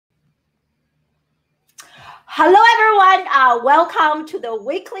Hello, everyone. Welcome to the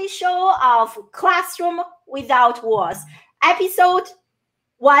weekly show of Classroom Without Walls, episode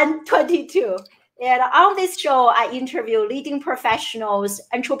 122. And on this show, I interview leading professionals,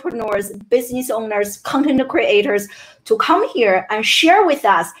 entrepreneurs, business owners, content creators to come here and share with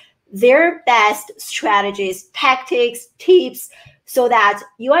us their best strategies, tactics, tips, so that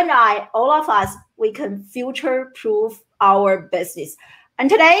you and I, all of us, we can future-proof our business. And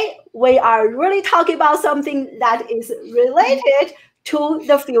today, we are really talking about something that is related to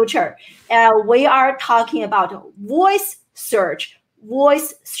the future. We are talking about voice search,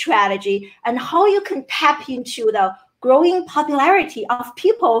 voice strategy, and how you can tap into the growing popularity of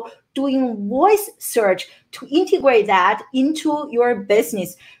people doing voice search to integrate that into your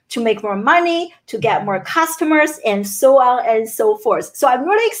business to make more money, to get more customers, and so on and so forth. So I'm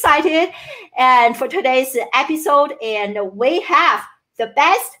really excited and for today's episode, and we have the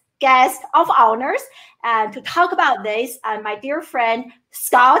best guest of honors to talk about this, my dear friend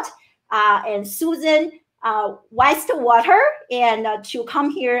Scott and Susan Westwater, and to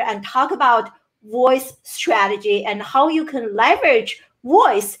come here and talk about voice strategy and how you can leverage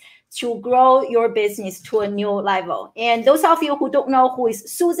voice to grow your business to a new level. And those of you who don't know who is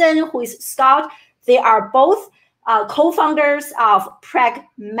Susan, who is Scott, they are both co-founders of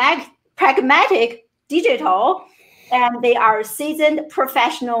Pragmatic Digital. And they are seasoned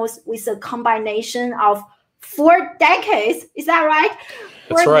professionals with a combination of 4 decades. Is that right?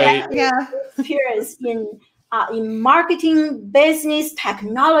 That's right. Yeah. Experience in marketing, business,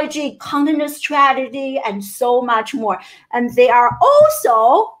 technology, content strategy, and so much more. And they are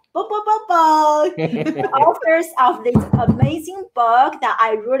also the authors of this amazing book that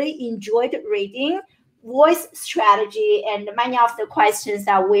I really enjoyed reading, Voice Strategy. And many of the questions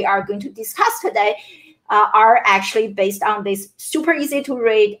that we are going to discuss today are actually based on this super easy to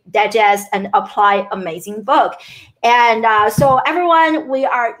read, digest, and apply amazing book. And so everyone, we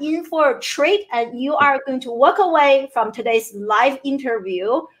are in for a treat, and you are going to walk away from today's live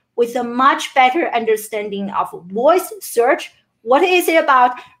interview with a much better understanding of voice search, what is it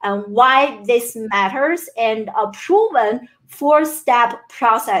about, and why this matters, and a proven 4-step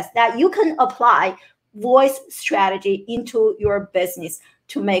process that you can apply voice strategy into your business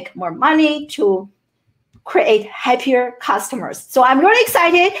to make more money, to create happier customers. So I'm really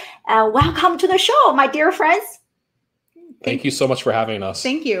excited. Welcome to the show, my dear friends. Thank you so much for having us.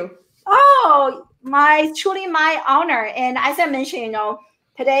 Thank you. Oh, truly my honor. And as I mentioned,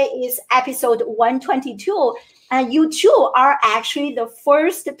 today is episode 122, and you two are actually the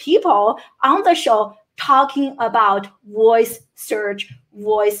first people on the show talking about voice search,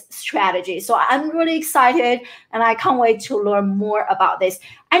 voice strategy. So I'm really excited, and I can't wait to learn more about this.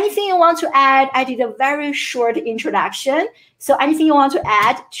 Anything you want to add? I did a very short introduction. So anything you want to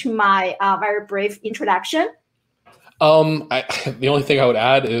add to my very brief introduction? The only thing I would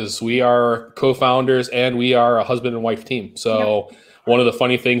add is we are co-founders and we are a husband and wife team. So One of the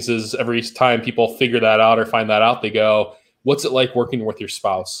funny things is every time people figure that out or find that out, they go, what's it like working with your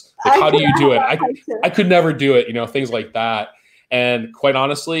spouse? Like, how do you do it? I could never do it, things like that. And quite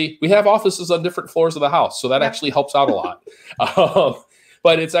honestly, we have offices on different floors of the house. So that actually helps out a lot.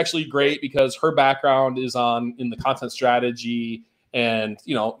 But it's actually great because her background is in the content strategy and,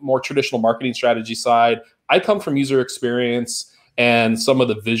 more traditional marketing strategy side. I come from user experience and some of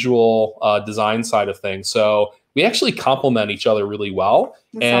the visual design side of things. So we actually complement each other really well.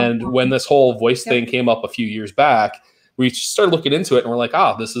 And when this whole voice thing came up a few years back, we started looking into it and we're like,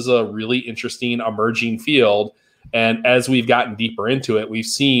 this is a really interesting emerging field. And as we've gotten deeper into it, we've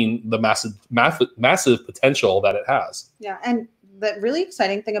seen the massive potential that it has. Yeah. And the really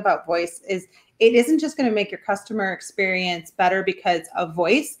exciting thing about voice is it isn't just going to make your customer experience better because of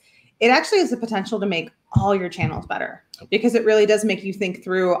voice. It actually has the potential to make all your channels better because it really does make you think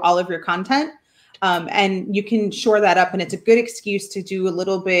through all of your content. And you can shore that up. And it's a good excuse to do a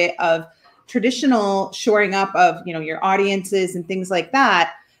little bit of traditional shoring up of, your audiences and things like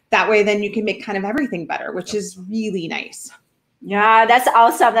that. That way, then you can make kind of everything better, which is really nice. Yeah, that's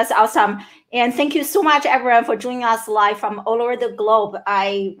awesome. That's awesome. And thank you so much, everyone, for joining us live from all over the globe.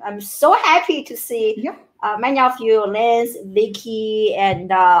 I'm so happy to see many of you, Liz, Vicky,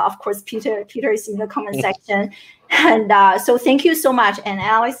 and of course, Peter. Peter is in the comment section. And so thank you so much. And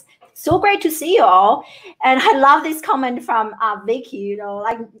Alex, so great to see you all. And I love this comment from Vicky,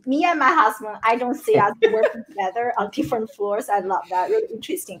 like me and my husband, I don't see us working together on different floors. I love that. Really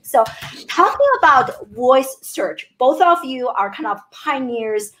interesting. So talking about voice search, both of you are kind of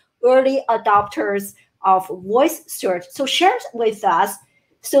pioneers, early adopters of voice search. So share with us.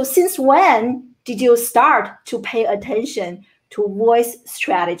 So since when did you start to pay attention to voice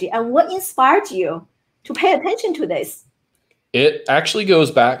strategy, and what inspired you to pay attention to this? It actually goes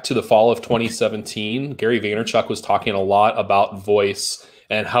back to the fall of 2017. Gary Vaynerchuk was talking a lot about voice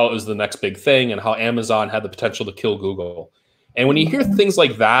and how it was the next big thing and how Amazon had the potential to kill Google. And when you hear things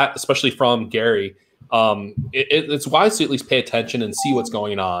like that, especially from Gary, it's wise to at least pay attention and see what's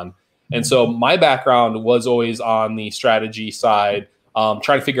going on. And so my background was always on the strategy side,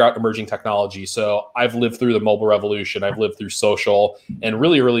 trying to figure out emerging technology. So I've lived through the mobile revolution. I've lived through social, and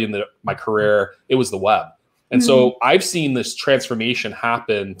really early in my career, it was the web. And so I've seen this transformation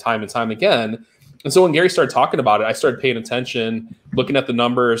happen time and time again. And so when Gary started talking about it, I started paying attention, looking at the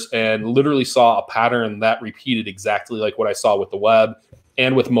numbers, and literally saw a pattern that repeated exactly like what I saw with the web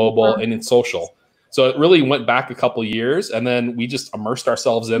and with mobile and in social. So it really went back a couple of years, and then we just immersed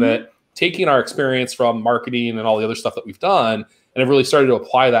ourselves in it, taking our experience from marketing and all the other stuff that we've done, and have really started to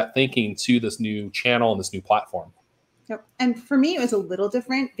apply that thinking to this new channel and this new platform. Yep. And for me, it was a little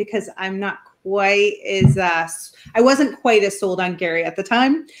different because I'm not quite as, I wasn't quite as sold on Gary at the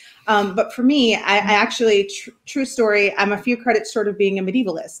time. But for me, I actually, true story, I'm a few credits short of being a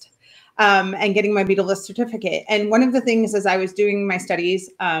medievalist and getting my medievalist certificate. And one of the things as I was doing my studies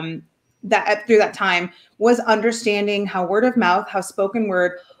that through that time was understanding how word of mouth, how spoken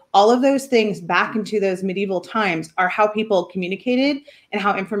word, all of those things back into those medieval times are how people communicated and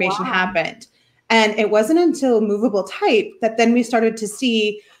how information happened. And it wasn't until movable type that then we started to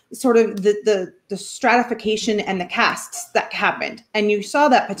see sort of the stratification and the castes that happened. And you saw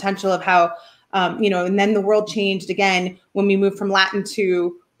that potential of how, and then the world changed again when we moved from Latin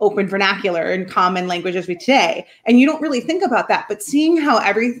to open vernacular and common language as we today. And you don't really think about that, but seeing how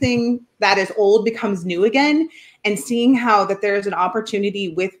everything that is old becomes new again, and seeing how that there's an opportunity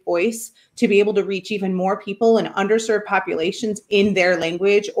with voice to be able to reach even more people and underserved populations in their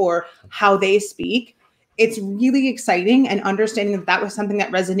language or how they speak, it's really exciting. And understanding that that was something that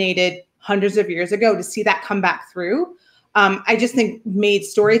resonated hundreds of years ago, to see that come back through, I just think made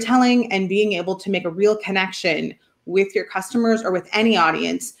storytelling and being able to make a real connection with your customers or with any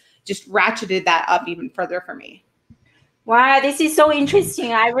audience just ratcheted that up even further for me. Wow, this is so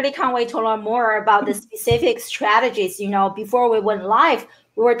interesting. I really can't wait to learn more about the specific strategies. Before we went live,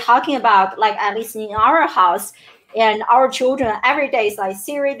 we were talking about, like, at least in our house and our children, every day is like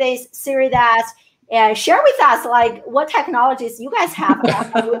Siri this, Siri that, and share with us like what technologies you guys have,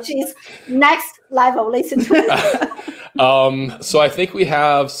 which is next level. Listen to it. So I think we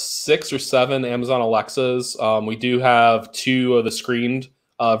have 6 or 7 Amazon Alexas. We do have 2 of the screened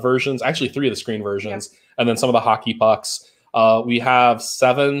versions, actually 3 of the screen versions. Yep. And then some of the hockey pucks. We have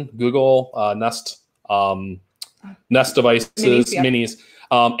 7 Google Nest devices, minis,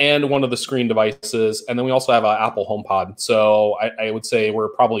 and one of the screen devices. And then we also have an Apple HomePod. So I would say we're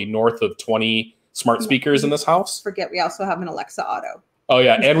probably north of 20 smart speakers in this house. Forget we also have an Alexa Auto. Oh,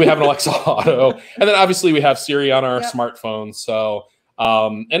 yeah. And we have an Alexa Auto. And then obviously we have Siri on our smartphones. So,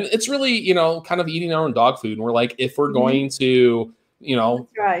 and it's really, kind of eating our own dog food. And we're like, if we're going to,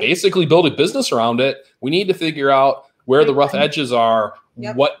 basically build a business around it, we need to figure out where the rough edges are,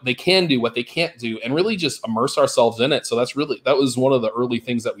 what they can do, what they can't do, and really just immerse ourselves in it. So that was one of the early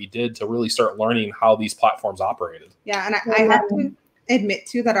things that we did to really start learning how these platforms operated. Yeah. And I have to admit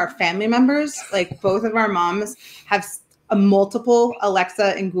too that our family members, like both of our moms, have multiple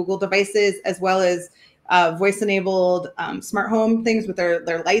Alexa and Google devices, as well as voice-enabled smart home things with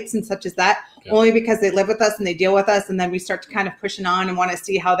their lights and such as that, only because they live with us and they deal with us, and then we start to kind of pushing on and want to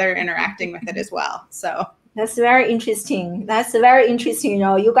see how they're interacting with it as well. So that's very interesting.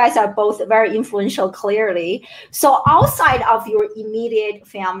 You guys are both very influential, clearly. So outside of your immediate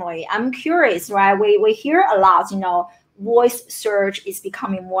family, I'm curious, right? We hear a lot, voice search is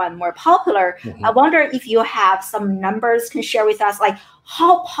becoming more and more popular. Mm-hmm. I wonder if you have some numbers can share with us, like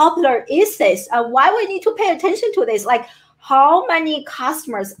how popular is this? Why we need to pay attention to this? Like how many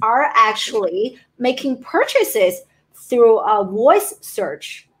customers are actually making purchases through a voice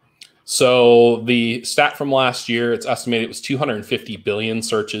search? So the stat from last year, it's estimated it was 250 billion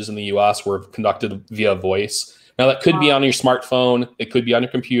searches in the US were conducted via voice. Now that could be on your smartphone, it could be on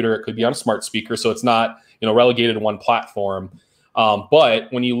your computer, it could be on a smart speaker. So it's not relegated to one platform.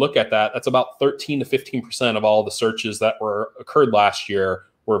 But when you look at that, that's about 13 to 15% of all the searches that occurred last year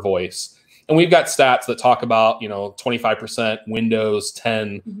were voice. And we've got stats that talk about, 25% Windows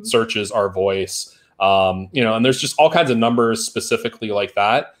 10 searches are voice. And there's just all kinds of numbers specifically like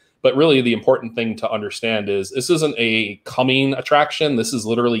that. But really the important thing to understand is this isn't a coming attraction. This is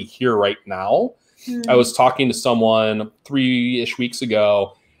literally here right now. I was talking to someone 3-ish weeks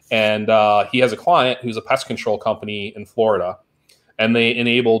ago, and he has a client who's a pest control company in Florida, and they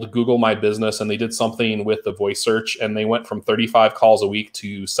enabled Google My Business, and they did something with the voice search, and they went from 35 calls a week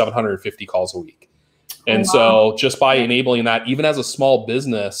to 750 calls a week. And so just by enabling that, even as a small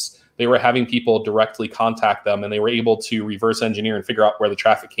business, they were having people directly contact them, and they were able to reverse engineer and figure out where the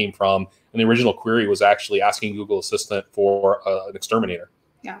traffic came from. And the original query was actually asking Google Assistant for an exterminator.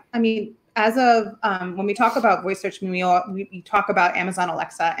 Yeah. I mean, as of when we talk about voice search, we talk about Amazon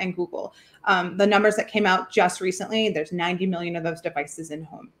Alexa and Google. The numbers that came out just recently, there's 90 million of those devices in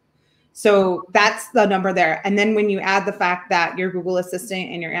home. So that's the number there. And then when you add the fact that your Google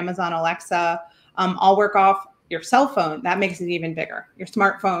Assistant and your Amazon Alexa all work off your cell phone, that makes it even bigger. Your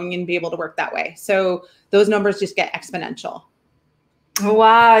smartphone, you can be able to work that way. So those numbers just get exponential.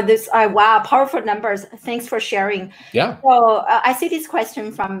 Wow, powerful numbers. Thanks for sharing. Yeah. So I see this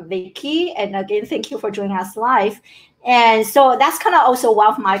question from Vicky, and again, thank you for joining us live. And so that's kind of also one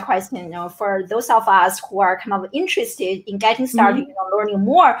of my questions, for those of us who are kind of interested in getting started, learning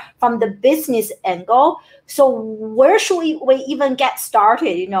more from the business angle. So where should we even get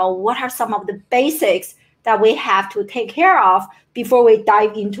started? What are some of the basics that we have to take care of before we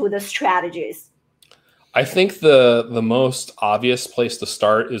dive into the strategies? I think the most obvious place to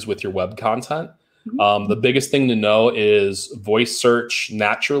start is with your web content. The biggest thing to know is voice search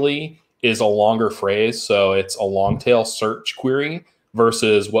naturally is a longer phrase. So it's a long tail search query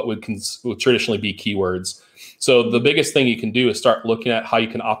versus what would traditionally be keywords. So the biggest thing you can do is start looking at how you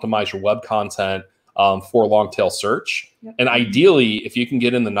can optimize your web content for long tail search. And ideally, if you can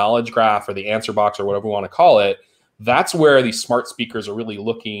get in the knowledge graph or the answer box or whatever we want to call it, that's where these smart speakers are really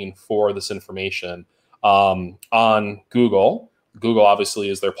looking for this information. On Google obviously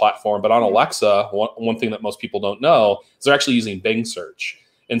is their platform, but on Alexa, one thing that most people don't know is they're actually using Bing search.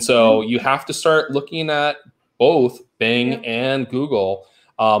 And so you have to start looking at both Bing and Google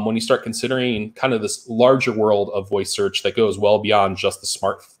when you start considering kind of this larger world of voice search that goes well beyond just the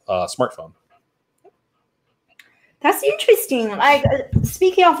smartphone. That's interesting. Like,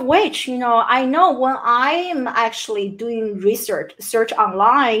 speaking of which, I know when I'm actually doing search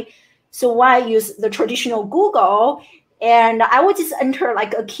online, so when I use the traditional Google, and I would just enter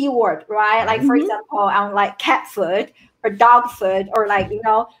like a keyword, right? Like, for example, on like cat food or dog food, or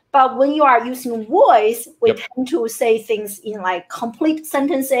but when you are using voice, we tend to say things in like complete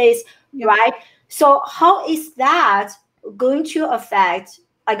sentences, right? So how is that going to affect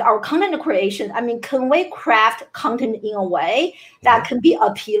like our content creation? I mean, can we craft content in a way that can be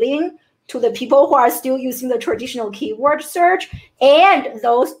appealing to the people who are still using the traditional keyword search and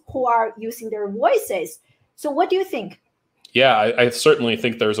those who are using their voices? So what do you think? Yeah, I certainly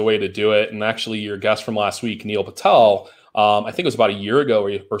think there's a way to do it. And actually, your guest from last week, Neil Patel, I think it was about a year ago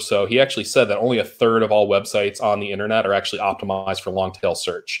or so, he actually said that only a third of all websites on the internet are actually optimized for long tail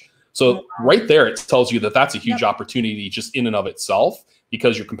search. So right there, it tells you that that's a huge opportunity just in and of itself,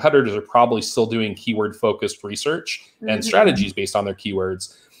 because your competitors are probably still doing keyword focused research and strategies based on their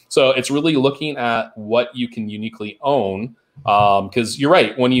keywords. So it's really looking at what you can uniquely own, because you're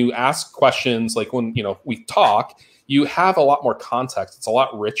right. When you ask questions, like when we talk, you have a lot more context. It's a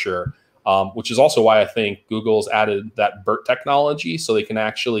lot richer, which is also why I think Google's added that BERT technology, so they can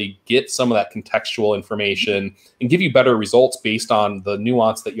actually get some of that contextual information and give you better results based on the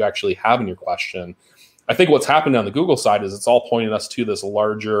nuance that you actually have in your question. I think what's happened on the Google side is it's all pointing us to this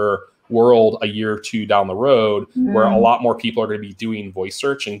larger world a year or two down the road where a lot more people are going to be doing voice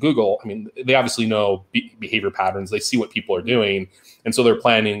search. And Google, I mean, they obviously know behavior patterns. They see what people are doing, and so they're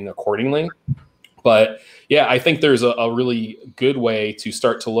planning accordingly. But yeah, I think there's a really good way to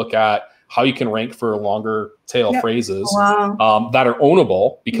start to look at how you can rank for longer tail phrases that are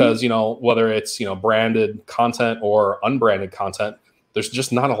ownable, because, whether it's, branded content or unbranded content, there's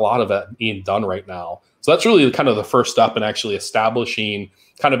just not a lot of that being done right now. So that's really kind of the first step in actually establishing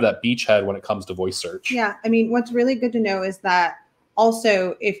kind of that beachhead when it comes to voice search. Yeah. I mean, what's really good to know is that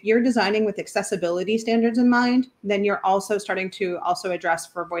also, if you're designing with accessibility standards in mind, then you're also starting to also address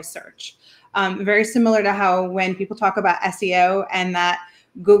for voice search. Very similar to how when people talk about SEO and that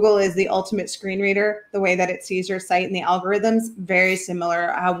Google is the ultimate screen reader, the way that it sees your site and the algorithms, very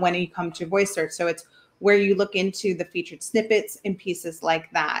similar when you come to voice search. So it's where you look into the featured snippets and pieces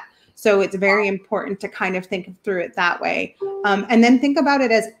like that. So it's very important to kind of think through it that way. And then think about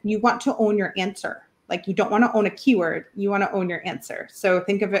it as you want to own your answer. Like, you don't want to own a keyword, you want to own your answer. So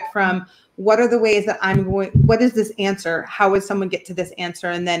think of it from, what are the ways that what is this answer? How would someone get to this answer?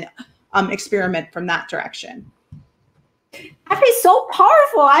 And then experiment from that direction. That is so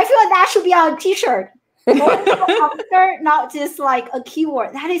powerful. I feel like that should be on a t-shirt. Not just like a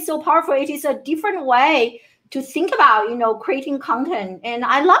keyword. That is so powerful. It is a different way to think about, creating content. And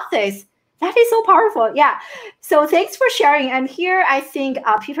I love this. That is so powerful. Yeah. So thanks for sharing. And here, I think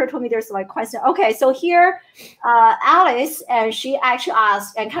Peter told me there's like question. Okay. So here, Alice, and she actually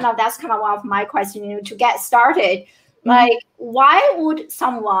asked, and that's kind of one of my questions, to get started. Like, why would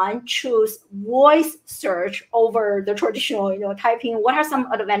someone choose voice search over the traditional, typing? What are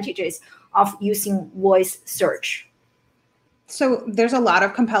some advantages of using voice search? So there's a lot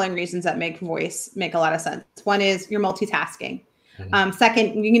of compelling reasons that make voice make a lot of sense. One is you're multitasking.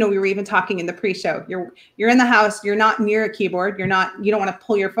 Second, we were even talking in the pre-show. You're in the house. You're not near a keyboard. You don't want to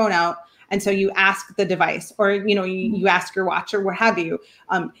pull your phone out, and so you ask the device, or you ask your watch, or what have you.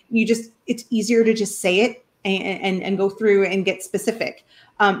 It's easier to just say it and go through and get specific.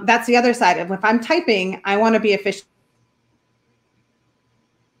 That's the other side of, if I'm typing, I want to be efficient.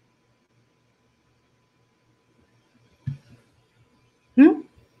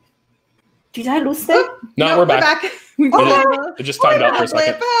 Did I lose them? No, we're back. It just timed out for a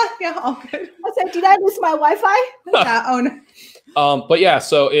second. Yeah, all good. I said, did I lose my Wi-Fi? Yeah, oh no. But yeah,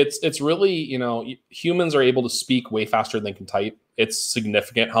 so it's really, humans are able to speak way faster than they can type. It's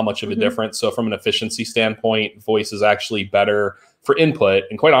significant how much of a difference. So from an efficiency standpoint, voice is actually better for input.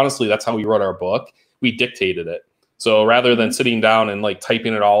 And quite honestly, that's how we wrote our book. We dictated it. So rather than sitting down and like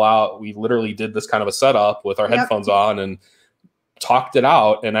typing it all out, we literally did this kind of a setup with our headphones on and talked it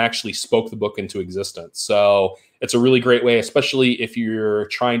out and actually spoke the book into existence. So it's a really great way, especially if you're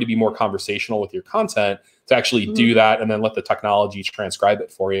trying to be more conversational with your content, to actually do that and then let the technology transcribe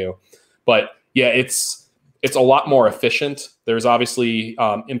it for you. But yeah, it's a lot more efficient. There's obviously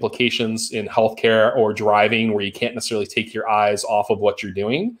implications in healthcare or driving where you can't necessarily take your eyes off of what you're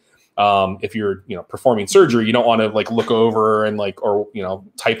doing. If you're performing surgery, you don't want to like look over and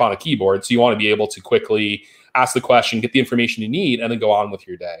type on a keyboard. So you want to be able to quickly ask the question, get the information you need, and then go on with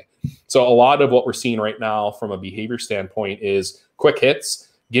your day. So a lot of what we're seeing right now from a behavior standpoint is quick hits,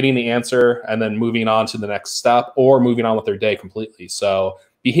 getting the answer, and then moving on to the next step or moving on with their day completely. So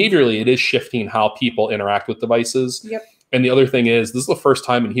behaviorally, it is shifting how people interact with devices. Yep. And the other thing is, this is the first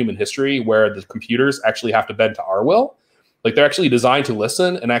time in human history where the computers actually have to bend to our will. Like, they're actually designed to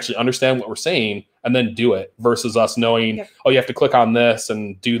listen and actually understand what we're saying and then do it, versus us knowing, oh, you have to click on this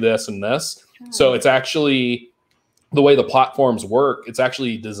and do this and this. So it's actually the way the platforms work. It's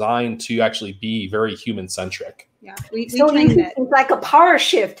actually designed to actually be very human centric. Yeah, we so trained it. It's like a power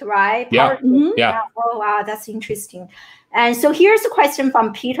shift, right? Yeah. Yeah. Oh, wow, that's interesting. And so here's a question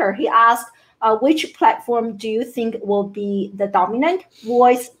from Peter. He asked, which platform do you think will be the dominant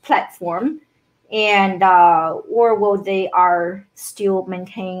voice platform? And or will they are still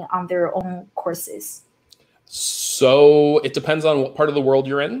maintain on their own courses? So it depends on what part of the world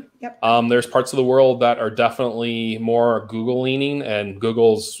you're in. Yep. There's parts of the world that are definitely more Google leaning, and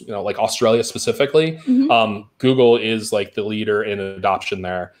Google's, like Australia specifically. Google is like the leader in adoption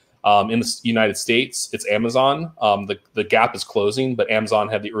there. In the United States, it's Amazon. The gap is closing, but Amazon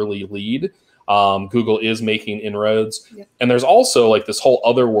had the early lead. Google is making inroads. Yep. And there's also like this whole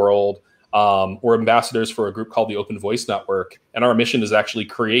other world. We're ambassadors for a group called the Open Voice Network, and our mission is actually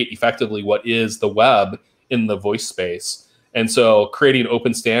create effectively what is the web in the voice space. And so creating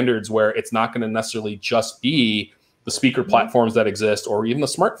open standards where it's not going to necessarily just be the speaker platforms that exist or even the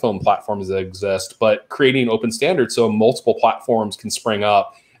smartphone platforms that exist, but creating open standards so multiple platforms can spring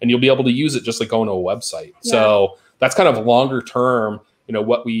up and you'll be able to use it just like going to a website. Yeah. So that's kind of longer term,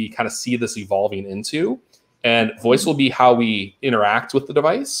 what we kind of see this evolving into. And voice will be how we interact with the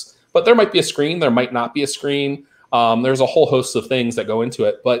device. But there might be a screen, there might not be a screen. There's a whole host of things that go into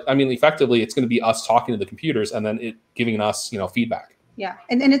it. But I mean, effectively, it's going to be us talking to the computers and then it giving us, feedback. Yeah.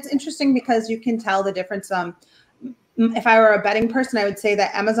 And it's interesting because you can tell the difference. If I were a betting person, I would say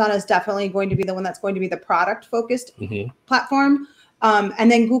that Amazon is definitely going to be the one that's going to be the product focused platform. And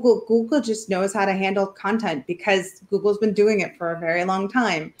then Google just knows how to handle content because Google's been doing it for a very long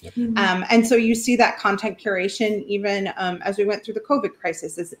time. Yep. And so you see that content curation, even as we went through the COVID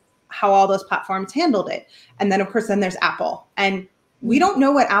crisis, is how all those platforms handled it. And then of course, then there's Apple, and we don't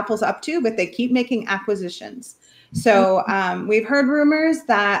know what Apple's up to, but they keep making acquisitions. So we've heard rumors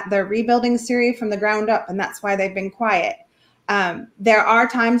that they're rebuilding Siri from the ground up, and that's why they've been quiet. There are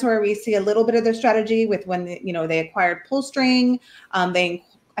times where we see a little bit of their strategy with when they acquired Pullstring.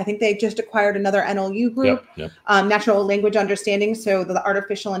 I think they just acquired another NLU group, natural language understanding. So the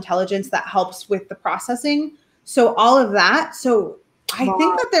artificial intelligence that helps with the processing. So all of that. So I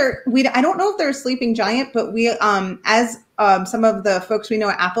think that I don't know if they're a sleeping giant, but we, as some of the folks we know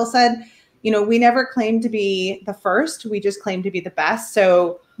at Apple said, we never claim to be the first. We just claim to be the best.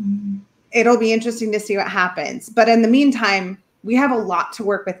 So it'll be interesting to see what happens. But in the meantime, we have a lot to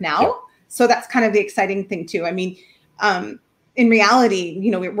work with now. Yep. So that's kind of the exciting thing too. I mean, in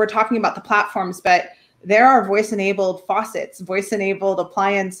reality, we're talking about the platforms, but there are voice-enabled faucets, voice-enabled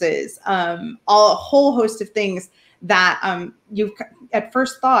appliances, a whole host of things that you at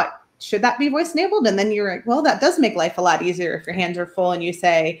first thought, should that be voice-enabled? And then you're like, well, that does make life a lot easier if your hands are full and you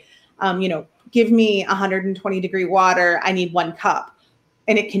say, give me 120-degree water, I need 1 cup.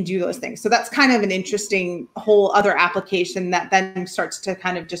 And it can do those things. So that's kind of an interesting whole other application that then starts to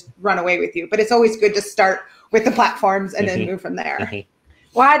kind of just run away with you. But it's always good to start with the platforms and then move from there.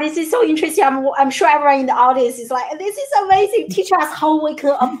 Wow, this is so interesting. I'm sure everyone in the audience is like, this is amazing. Teach us how we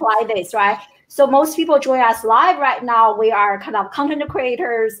can apply this, right? So most people join us live right now. We are kind of content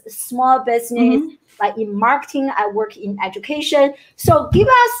creators, small business, like in marketing. I work in education. So give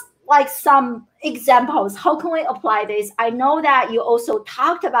us like some examples. How can we apply this? I know that you also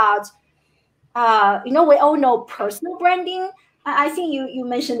talked about, we all know personal branding. I think you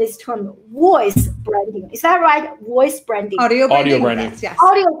mentioned this term, voice branding. Is that right? Voice branding. Audio branding. Yes.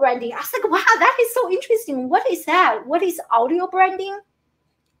 Audio branding. I was like, wow, that is so interesting. What is that? What is audio branding?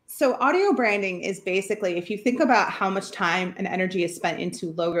 So audio branding is basically, if you think about how much time and energy is spent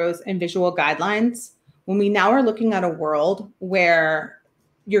into logos and visual guidelines, when we now are looking at a world where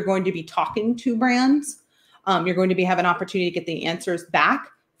you're going to be talking to brands, you're going to have an opportunity to get the answers back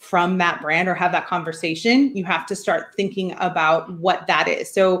from that brand or have that conversation, you have to start thinking about what that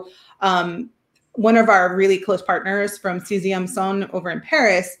is. So one of our really close partners from CZM Son over in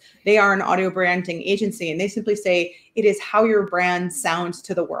Paris, they are an audio branding agency, and they simply say it is how your brand sounds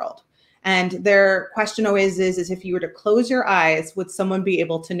to the world. And their question always is if you were to close your eyes, would someone be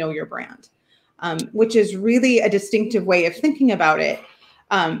able to know your brand? Which is really a distinctive way of thinking about it.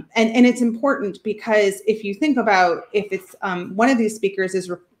 And it's important because if you think about, if it's one of these speakers is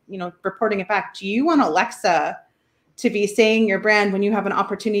reporting it back, do you want Alexa to be saying your brand when you have an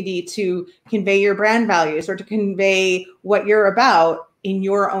opportunity to convey your brand values or to convey what you're about in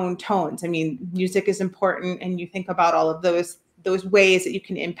your own tones? I mean, music is important, and you think about all of those ways that you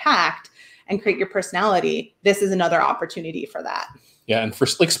can impact and create your personality. This is another opportunity for that. Yeah, and for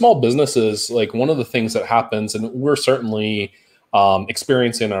like small businesses, like one of the things that happens, and we're certainly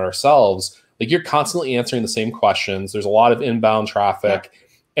experiencing it ourselves, like you're constantly answering the same questions. There's a lot of inbound traffic. Yeah.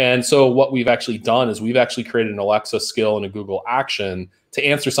 And so what we've actually done is we've actually created an Alexa skill and a Google action to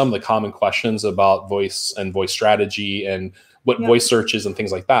answer some of the common questions about voice and voice strategy and what voice search is and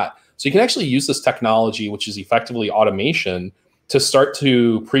things like that. So you can actually use this technology, which is effectively automation, to start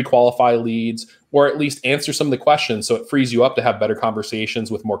to pre-qualify leads or at least answer some of the questions. So it frees you up to have better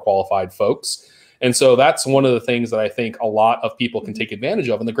conversations with more qualified folks. And so that's one of the things that I think a lot of people can take advantage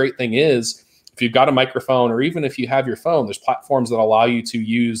of. And the great thing is, if you've got a microphone, or even if you have your phone, there's platforms that allow you to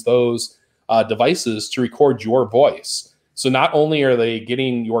use those devices to record your voice. So not only are they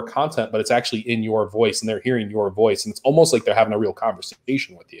getting your content, but it's actually in your voice and they're hearing your voice. And it's almost like they're having a real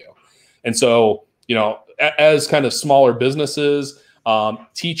conversation with you. And so, as kind of smaller businesses,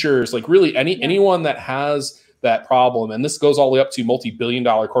 teachers, like really anyone that has that problem, and this goes all the way up to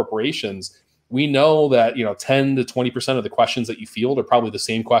multi-billion-dollar corporations, we know that 10 to 20% of the questions that you field are probably the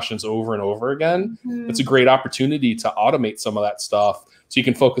same questions over and over again. It's a great opportunity to automate some of that stuff so you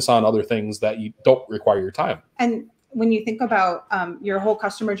can focus on other things that you don't require your time. And when you think about your whole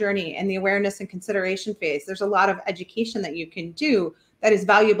customer journey and the awareness and consideration phase, there's a lot of education that you can do that is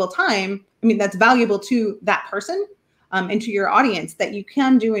valuable time. I mean, that's valuable to that person and to your audience that you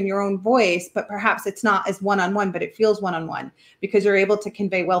can do in your own voice, but perhaps it's not as one-on-one, but it feels one-on-one because you're able to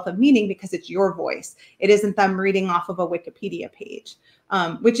convey wealth of meaning because it's your voice. It isn't them reading off of a Wikipedia page,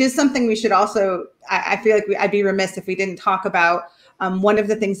 which is something we should also, I feel like I'd be remiss if we didn't talk about one of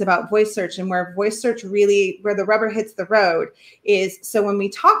the things about voice search, and where voice search really, where the rubber hits the road is, so when we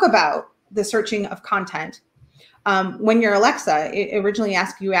talk about the searching of content, when your Alexa, it originally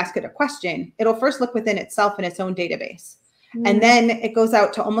ask it a question, it'll first look within itself in its own database. And then it goes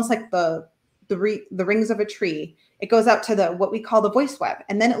out to almost like the rings of a tree. It goes out to what we call the voice web.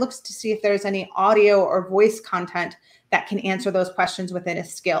 And then it looks to see if there's any audio or voice content that can answer those questions within a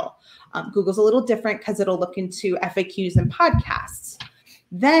skill. Google's a little different because it'll look into FAQs and podcasts.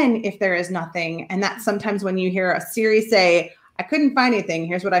 Then if there is nothing, and that's sometimes when you hear a Siri say, I couldn't find anything,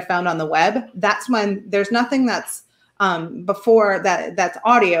 here's what I found on the web. That's when there's nothing that's before that's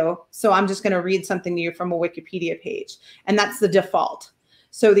audio. So I'm just going to read something to you from a Wikipedia page. And that's the default.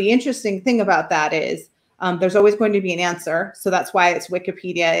 So the interesting thing about that is there's always going to be an answer. So that's why it's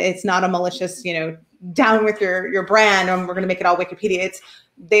Wikipedia. It's not a malicious, down with your brand and we're going to make it all Wikipedia. It's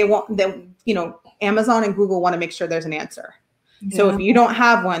Amazon and Google want to make sure there's an answer. Yeah. So if you don't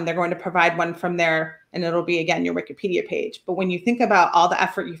have one, they're going to provide one from there, and it'll be, again, your Wikipedia page. But when you think about all the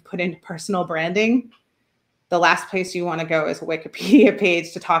effort you've put into personal branding, the last place you want to go is a Wikipedia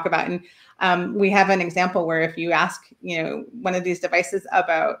page to talk about. And we have an example where if you ask, one of these devices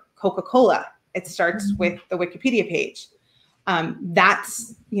about Coca-Cola, it starts with the Wikipedia page.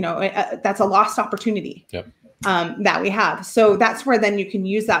 That's a lost opportunity. Yep. That we have. So that's where then you can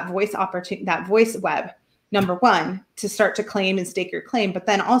use that voice web, number one, to start to claim and stake your claim. But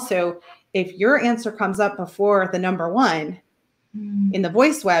then also, if your answer comes up before the number one in the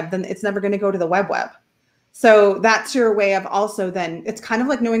voice web, then it's never going to go to the web. So that's your way of also then, it's kind of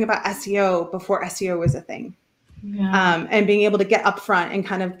like knowing about SEO before SEO was a thing. Yeah. And being able to get up front and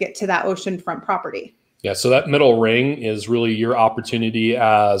kind of get to that oceanfront property. Yeah. So that middle ring is really your opportunity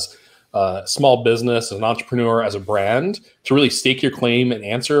as a small business, as an entrepreneur, as a brand, to really stake your claim and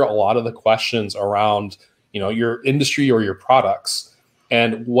answer a lot of the questions around, your industry or your products.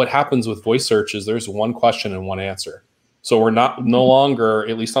 And what happens with voice search is there's one question and one answer. So we're no longer,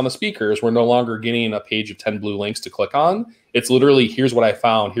 at least on the speakers, we're no longer getting a page of 10 blue links to click on. It's literally, here's what I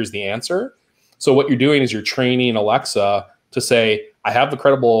found, here's the answer. So what you're doing is you're training Alexa to say, I have the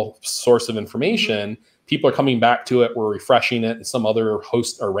credible source of information. People are coming back to it. We're refreshing it and some other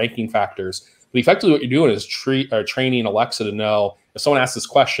host or ranking factors. But effectively what you're doing is training Alexa to know if someone asks this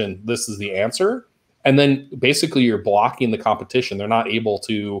question, this is the answer. And then basically you're blocking the competition. They're not able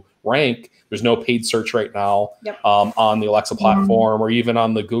to rank. There's no paid search right now on the Alexa platform or even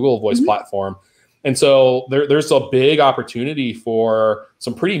on the Google Voice platform. And so there's a big opportunity for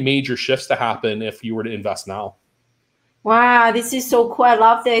some pretty major shifts to happen if you were to invest now. Wow, this is so cool. I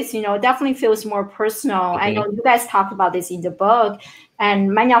love this. Definitely feels more personal. I know you guys talk about this in the book,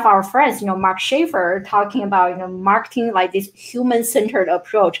 and many of our friends, Mark Schaefer, talking about, marketing like this human-centered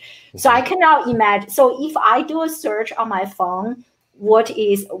approach. So I can now imagine. So if I do a search on my phone, what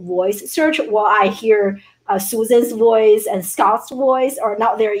is voice search? Will I hear Susan's voice and Scott's voice, or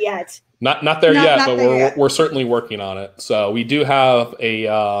not there yet? Not there yet, but we're certainly working on it. So we do have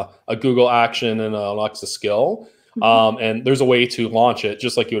a Google Action and an Alexa skill. And there's a way to launch it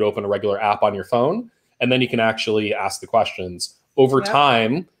just like you would open a regular app on your phone. And then you can actually ask the questions. Over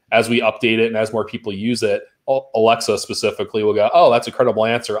time, as we update it and as more people use it, Alexa specifically will go, oh, that's a credible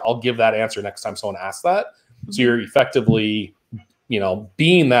answer. I'll give that answer next time someone asks that. So you're effectively,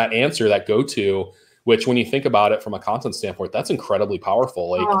 being that answer, that go-to, which when you think about it from a content standpoint, that's incredibly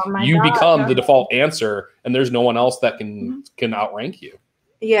powerful. Like you become the default answer and there's no one else that can outrank you.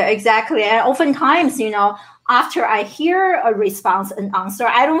 Yeah, exactly. And oftentimes, after I hear a response and answer,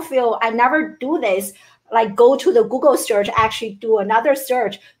 I never do this, like go to the Google search, actually do another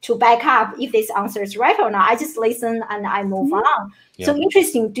search to back up if this answer is right or not. I just listen and I move on. Yeah. So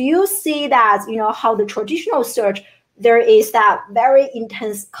interesting. Do you see that, how the traditional search, there is that very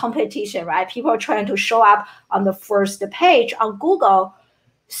intense competition, right? People are trying to show up on the first page on Google.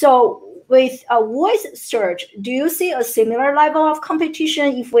 So with a voice search, do you see a similar level of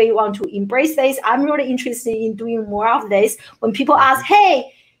competition if we want to embrace this? I'm really interested in doing more of this. When people ask,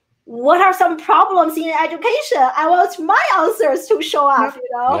 hey, what are some problems in education? I want my answers to show up,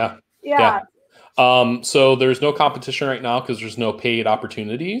 Yeah. So there's no competition right now because there's no paid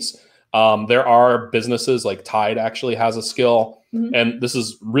opportunities. There are businesses like Tide actually has a skill, and this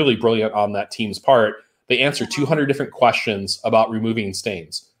is really brilliant on that team's part. They answer 200 different questions about removing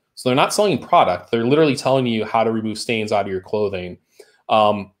stains. So they're not selling product. They're literally telling you how to remove stains out of your clothing.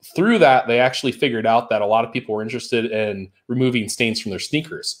 Through that, they actually figured out that a lot of people were interested in removing stains from their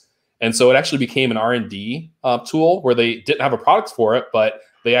sneakers. And so it actually became an R&D tool where they didn't have a product for it, but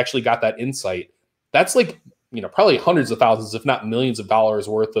they actually got that insight. That's like, probably hundreds of thousands, if not millions of dollars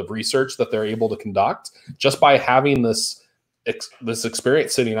worth of research that they're able to conduct just by having this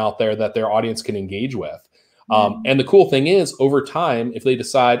experience sitting out there that their audience can engage with. And the cool thing is, over time, if they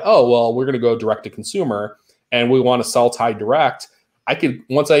decide, oh, well, we're going to go direct to consumer and we want to sell Tide Direct, I could,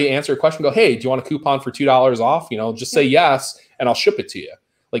 once I answer a question, go, hey, do you want a coupon for $2 off? Just say yes, and I'll ship it to you.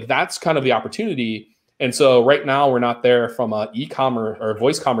 Like, that's kind of the opportunity. And so right now we're not there from an e-commerce or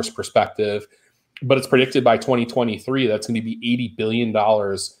voice commerce perspective, but it's predicted by 2023 that's going to be $80 billion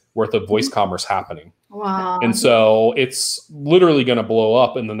worth of voice commerce happening. Wow. And so it's literally going to blow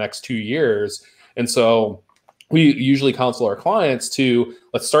up in the next 2 years. And so we usually counsel our clients to,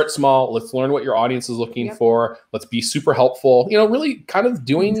 let's start small. Let's learn what your audience is looking for. Let's be super helpful, really kind of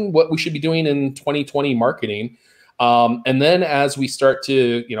doing what we should be doing in 2020 marketing. And then as we start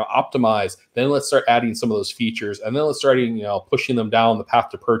to, optimize, then let's start adding some of those features, and then let's start, pushing them down the path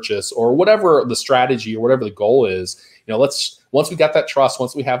to purchase, or whatever the strategy or whatever the goal is. Once we got that trust,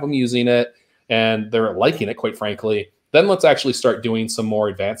 once we have them using it and they're liking it, quite frankly, then let's actually start doing some more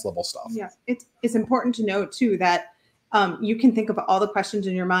advanced level stuff. Yeah, it's important to note too that you can think of all the questions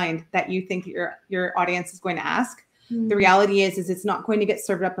in your mind that you think your audience is going to ask. The reality is it's not going to get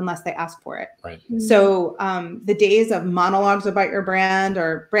served up unless they ask for it. Right. So the days of monologues about your brand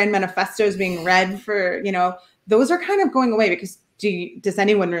or brand manifestos being read for, those are kind of going away, because does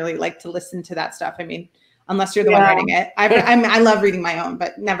anyone really like to listen to that stuff? I mean, unless you're the one writing it. I love reading my own,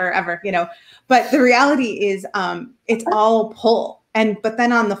 but never ever, But the reality is it's all pull. But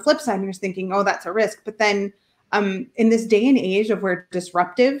then on the flip side, you're thinking, oh, that's a risk. But then in this day and age of where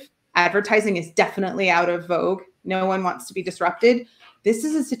disruptive advertising is definitely out of vogue, no one wants to be disrupted. This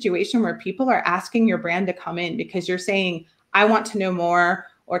is a situation where people are asking your brand to come in because you're saying, I want to know more,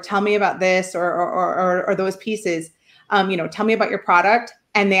 or tell me about this, or those pieces. Tell me about your product.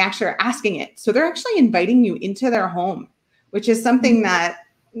 And they actually are asking it. So they're actually inviting you into their home, which is something that,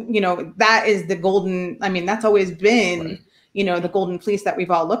 that is the golden, that's always been, the golden fleece that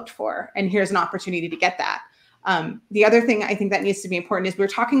we've all looked for. And here's an opportunity to get that. The other thing I think that needs to be important is we're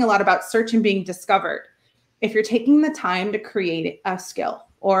talking a lot about search and being discovered. If you're taking the time to create a skill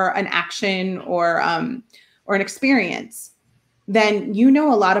or an action or an experience, then you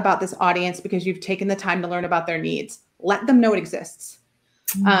know a lot about this audience because you've taken the time to learn about their needs. Let them know it exists.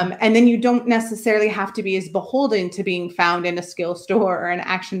 And then you don't necessarily have to be as beholden to being found in a skill store or an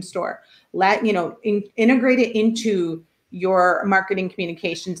action store. Integrate it into your marketing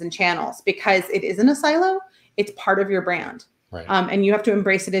communications and channels, because it isn't a silo. It's part of your brand. Right. And you have to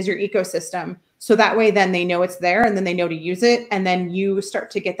embrace it as your ecosystem. So that way, then they know it's there, and then they know to use it. And then you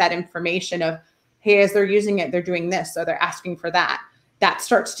start to get that information of, hey, as they're using it, they're doing this, so they're asking for that. That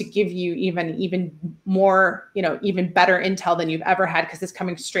starts to give you even more, even better intel than you've ever had, because it's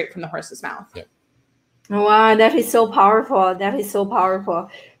coming straight from the horse's mouth. Yeah. Wow, that is so powerful. That is so powerful.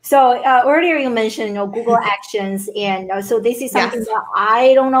 So earlier you mentioned, Google Actions, and so this is something that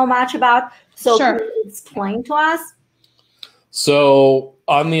I don't know much about. So Sure. Can you explain to us? So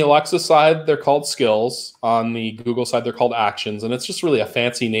on the Alexa side, they're called Skills. On the Google side, they're called Actions. And it's just really a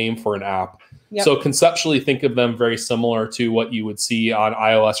fancy name for an app. Yep. So conceptually, think of them very similar to what you would see on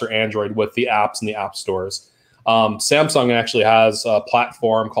iOS or Android with the apps in the app stores. Samsung actually has a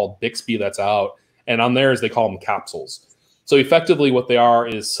platform called Bixby that's out. And on theirs, they call them capsules. So effectively, what they are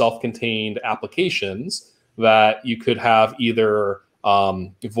is self-contained applications that you could have either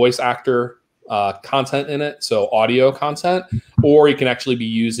voice actor content in it, so audio content, or you can actually be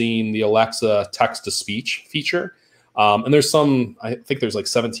using the Alexa text-to-speech feature. And there's I think there's like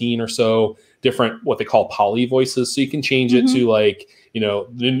 17 or so different what they call poly voices. So you can change it to like,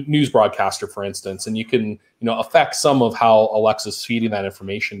 the news broadcaster, for instance, and you can, affect some of how Alexa's feeding that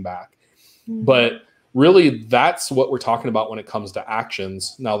information back. But really, that's what we're talking about when it comes to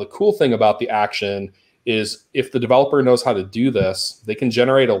actions. Now, the cool thing about the action is if the developer knows how to do this, they can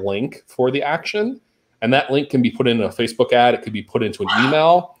generate a link for the action, and that link can be put in a Facebook ad. It could be put into an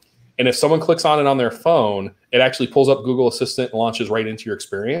email. And if someone clicks on it on their phone, it actually pulls up Google Assistant and launches right into your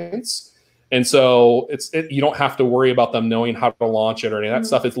experience. And so you don't have to worry about them knowing how to launch it or any of that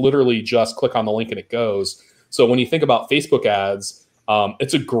stuff. It's literally just click on the link and it goes. So when you think about Facebook ads,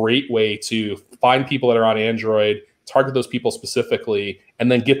 it's a great way to find people that are on Android, target those people specifically, and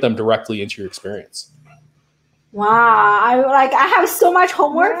then get them directly into your experience. Wow, I have so much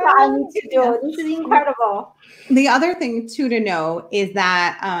homework that I need to do. This is incredible. The other thing too to know is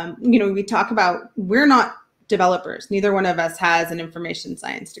that we talk about, we're not developers. Neither one of us has an information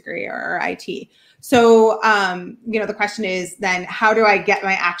science degree or IT. So the question is then, how do I get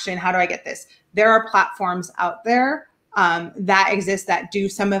my action? How do I get this? There are platforms out there that exist that do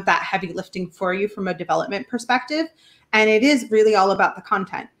some of that heavy lifting for you from a development perspective. And it is really all about the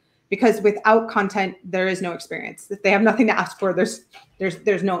content, because without content, there is no experience. If they have nothing to ask for, there's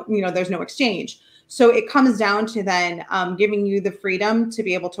no exchange. So it comes down to then giving you the freedom to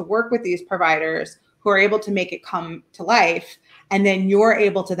be able to work with these providers who are able to make it come to life. And then you're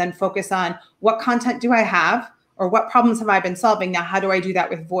able to then focus on, what content do I have? Or what problems have I been solving? Now, how do I do that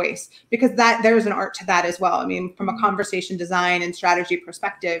with voice? Because there's an art to that as well. I mean, from a conversation design and strategy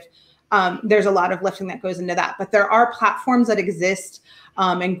perspective, there's a lot of lifting that goes into that. But there are platforms that exist,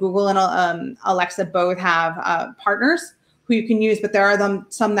 and Google and Alexa both have partners who you can use, but there are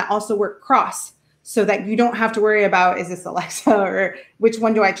some that also work cross, so that you don't have to worry about, is this Alexa or which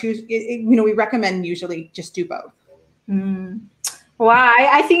one do I choose? We recommend usually just do both. Wow,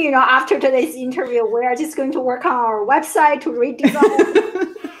 I think, after today's interview, we are just going to work on our website to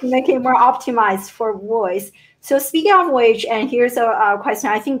redesign, make it more optimized for voice. So speaking of which, and here's a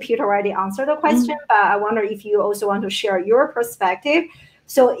question, I think Peter already answered the question, but I wonder if you also want to share your perspective.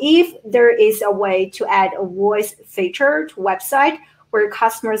 So if there is a way to add a voice feature to website, where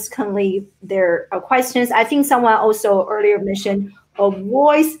customers can leave their questions. I think someone also earlier mentioned a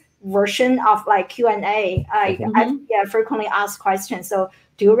voice version of like Q&A. I frequently asked questions. So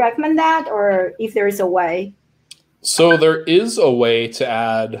do you recommend that, or if there is a way? So there is a way to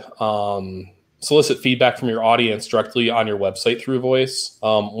add solicit feedback from your audience directly on your website through voice.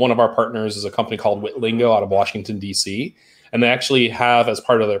 One of our partners is a company called Witlingo out of Washington, D.C. And they actually have, as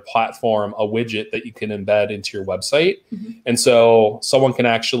part of their platform, a widget that you can embed into your website. And so someone can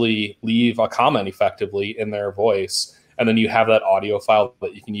actually leave a comment effectively in their voice. And then you have that audio file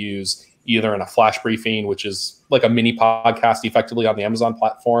that you can use either in a flash briefing, which is like a mini podcast effectively on the Amazon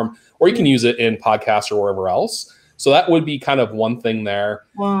platform, or you can use it in podcasts or wherever else. So that would be kind of one thing there.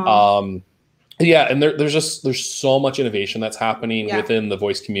 Wow. And there's so much innovation that's happening within the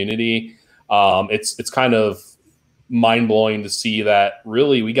voice community. It's kind of mind-blowing to see that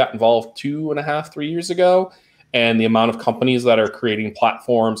really we got involved 2.5-3 years ago, and the amount of companies that are creating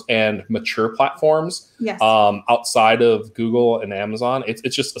platforms and mature platforms outside of Google and Amazon.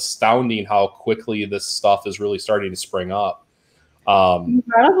 It's just astounding how quickly this stuff is really starting to spring up.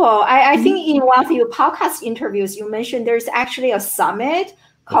 Incredible. I think in one of your podcast interviews, you mentioned there's actually a summit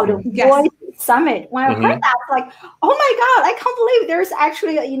called Voice Summit. When I heard that, I was like, oh my God, I can't believe there's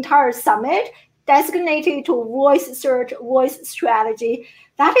actually an entire summit designated to voice search, voice strategy.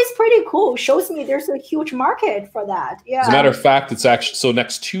 That is pretty cool. Shows me there's a huge market for that. Yeah. As a matter of fact, it's actually, so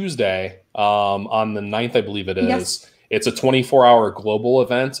next Tuesday, on the 9th, I believe it is, it's a 24-hour global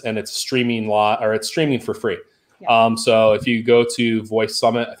event, and it's streaming for free. So if you go to Voice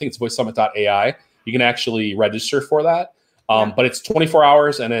Summit, I think it's voicesummit.ai, you can actually register for that. But it's 24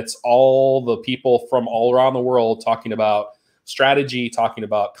 hours, and it's all the people from all around the world talking about strategy, talking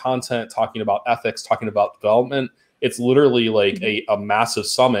about content, talking about ethics, talking about development. It's literally like a massive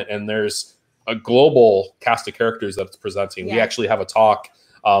summit, and there's a global cast of characters that's presenting. We actually have a talk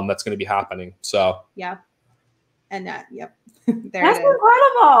that's going to be happening. So and there that's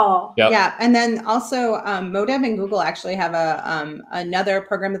incredible. Yeah, and then also Modev and Google actually have another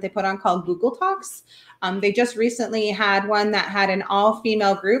program that they put on called Google Talks. They just recently had one that had an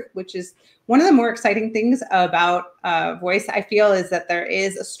all-female group, which is one of the more exciting things about voice, I feel, is that there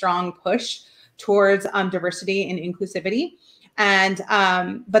is a strong push towards diversity and inclusivity. And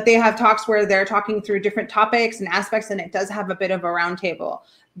but they have talks where they're talking through different topics and aspects, and it does have a bit of a roundtable.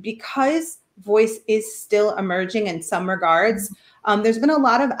 Because voice is still emerging in some regards, there's been a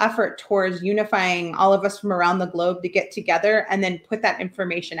lot of effort towards unifying all of us from around the globe to get together and then put that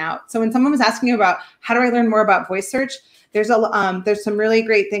information out. So when someone was asking about how do I learn more about voice search, there's some really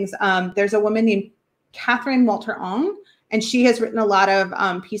great things. There's a woman named Catherine Walter-Ong, and she has written a lot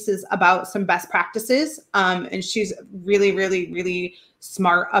of pieces about some best practices. And she's really, really, really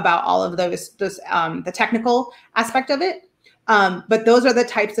smart about all of those the technical aspect of it. But those are the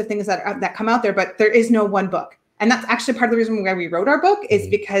types of things that come out there, but there is no one book. And that's actually part of the reason why we wrote our book, is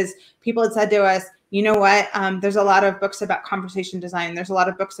because people had said to us, you know what, there's a lot of books about conversation design. There's a lot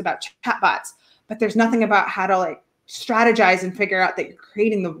of books about chatbots, but there's nothing about how to strategize and figure out that you're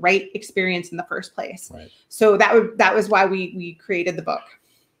creating the right experience in the first place. Right. So that was why we created the book.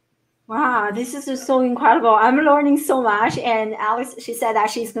 Wow, this is just so incredible. I'm learning so much. And Alex, she said that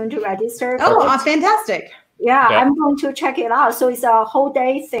she's going to register. Oh, fantastic. Yeah, I'm going to check it out. So it's a whole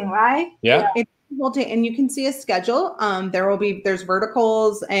day thing, right? Yeah. It's a whole day, and you can see a schedule. There's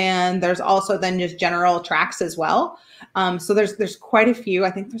verticals, and there's also then just general tracks as well. So there's quite a few. I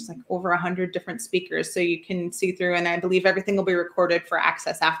think there's over 100 different speakers, so you can see through, and I believe everything will be recorded for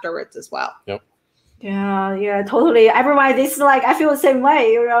access afterwards as well. Yep. Yeah, totally. Everyone, this is I feel the same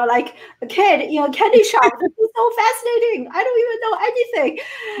way, like a kid in a candy shop. This is so fascinating. I don't even know anything.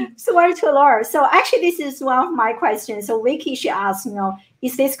 So where to learn? So actually, this is one of my questions. So Vicky, she asked,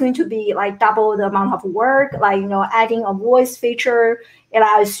 is this going to be double the amount of work, adding a voice feature? And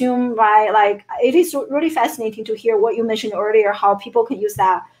I assume, right, it is really fascinating to hear what you mentioned earlier, how people can use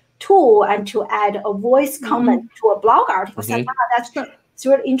that tool and to add a voice comment to a blog article. So that's it's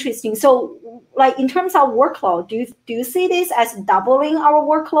really interesting. So, in terms of workload, do you see this as doubling our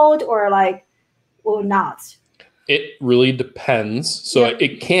workload, or not? It really depends. So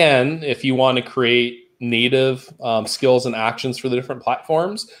it can, if you want to create native skills and actions for the different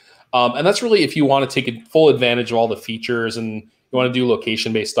platforms, and that's really if you want to take full advantage of all the features and you want to do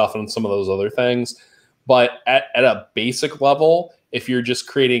location-based stuff and some of those other things. But at a basic level, if you're just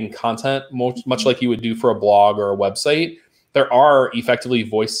creating content, much like you would do for a blog or a website, there are effectively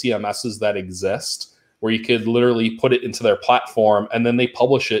voice CMSs that exist where you could literally put it into their platform, and then they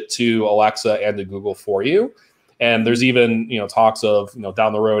publish it to Alexa and to Google for you. And there's even, talks of,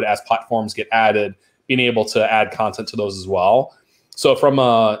 down the road as platforms get added, being able to add content to those as well. So from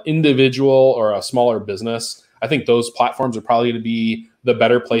a individual or a smaller business, I think those platforms are probably going to be the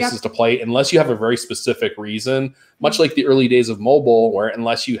better places to play unless you have a very specific reason, much like the early days of mobile, where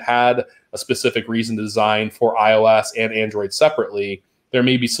unless you had a specific reason to design for iOS and Android separately, there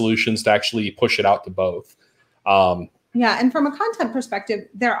may be solutions to actually push it out to both. Yeah. And from a content perspective,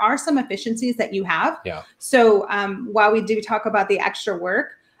 there are some efficiencies that you have. Yeah. So while we do talk about the extra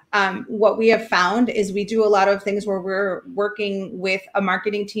work, what we have found is we do a lot of things where we're working with a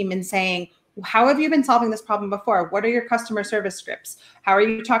marketing team and saying, how have you been solving this problem before? What are your customer service scripts? How are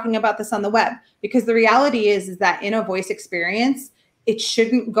you talking about this on the web? Because the reality is that in a voice experience, it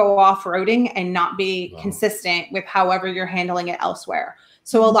shouldn't go off-roading and not be consistent with however you're handling it elsewhere.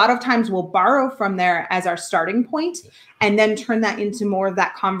 So a lot of times we'll borrow from there as our starting point and then turn that into more of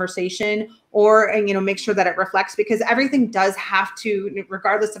that conversation or, make sure that it reflects, because everything does have to,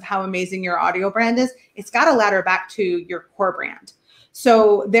 regardless of how amazing your audio brand is, it's got to ladder back to your core brand.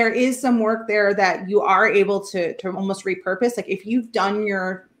 So there is some work there that you are able to almost repurpose. Like if you've done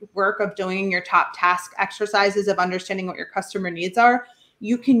your work of doing your top task exercises of understanding what your customer needs are,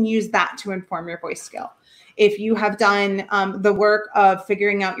 you can use that to inform your voice skill. If you have done the work of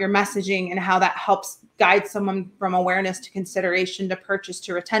figuring out your messaging and how that helps guide someone from awareness to consideration to purchase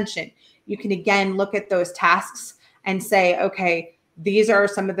to retention, you can again look at those tasks and say, okay, these are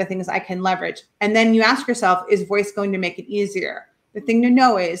some of the things I can leverage. And then you ask yourself, is voice going to make it easier? The thing to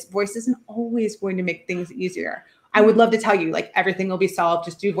know is voice isn't always going to make things easier. I would love to tell you like everything will be solved.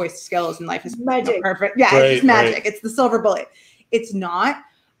 Just do voice skills and life is magic. Perfect. Yeah, it's just magic. Right. It's the silver bullet. It's not.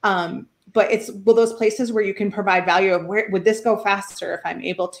 But it's those places where you can provide value of where would this go faster if I'm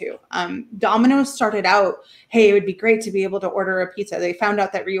able to. Domino's started out, hey, it would be great to be able to order a pizza. They found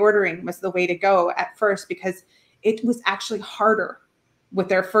out that reordering was the way to go at first because it was actually harder with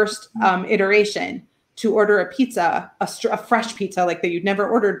their first iteration to order a pizza, a fresh pizza like that you'd never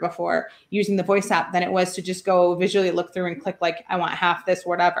ordered before using the voice app than it was to just go visually look through and click like, I want half this,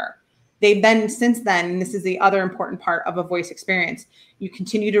 whatever. They've then, since then, and this is the other important part of a voice experience, you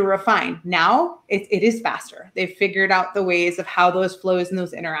continue to refine. Now it is faster. They've figured out the ways of how those flows and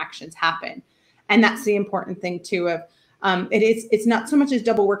those interactions happen. And that's the important thing too of it's not so much as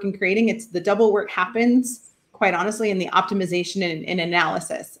double work in creating, it's the double work happens quite honestly in the optimization and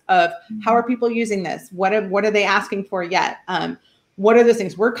analysis of how are people using this? What are they asking for yet? What are those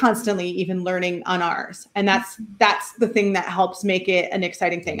things? We're constantly even learning on ours. And that's the thing that helps make it an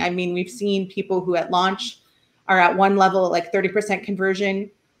exciting thing. I mean, we've seen people who at launch are at one level, like 30% conversion.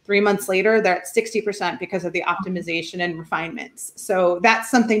 3 months later, they're at 60% because of the optimization and refinements. So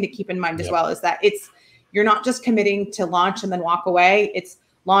that's something to keep in mind as well, is that you're not just committing to launch and then walk away. It's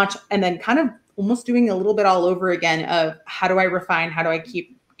launch and then kind of almost doing a little bit all over again of how do I refine? How do I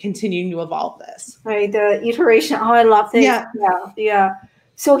keep continuing to evolve this? Right, the iteration. Oh, I love this. Yeah.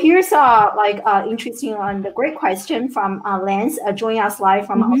 So here's interesting and a great question from Lance joining us live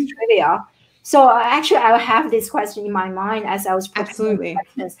from Australia. So actually, I have this question in my mind as I was preparing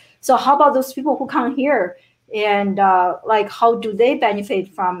questions. So how about those people who come here and how do they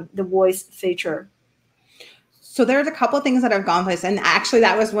benefit from the voice feature? So there's a couple of things that have gone place. And actually,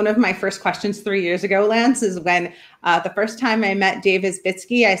 that was one of my first questions 3 years ago, Lance, is when the first time I met Dave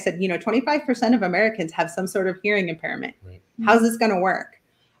Isbitsky, I said, 25% of Americans have some sort of hearing impairment. Right. How's this going to work?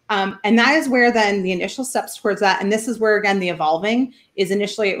 And that is where then the initial steps towards that. And this is where, again, the evolving is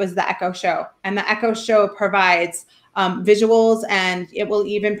initially it was the Echo Show. And the Echo Show provides visuals, and it will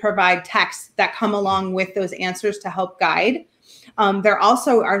even provide text that come along with those answers to help guide. There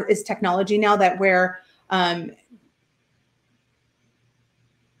also is technology now that where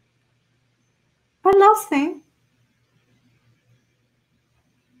one last thing.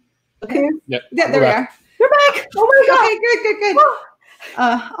 Okay. Yep. Yeah, there we are. You're back. Oh my God. Okay, good. Good.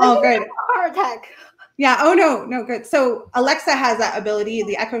 Heart attack. Yeah. Oh no, good. So Alexa has that ability,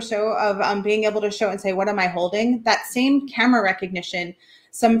 the Echo Show, of being able to show and say, "What am I holding?" That same camera recognition.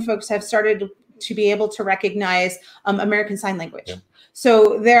 Some folks have started to be able to recognize American Sign Language. Yeah.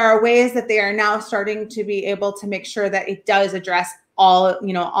 So there are ways that they are now starting to be able to make sure that it does address all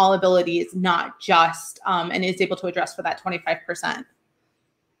abilities, not just and is able to address for that 25%.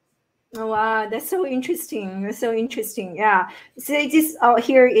 Oh, wow, that's so interesting. That's so interesting. Yeah. So this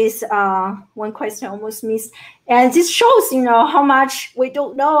here is one question I almost missed, and this shows how much we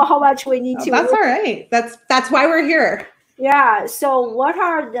don't know, how much we need to. That's all right. That's why we're here. Yeah. So what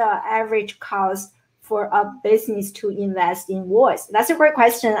are the average costs for a business to invest in voice? That's a great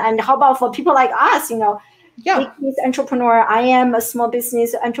question. And how about for people like us? Business entrepreneur. I am a small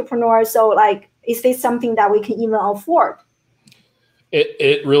business entrepreneur. So is this something that we can even afford?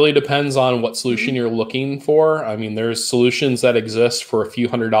 It really depends on what solution you're looking for. I mean, there's solutions that exist for a few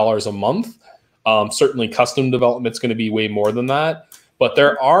 $100s a month. Certainly custom development is going to be way more than that, but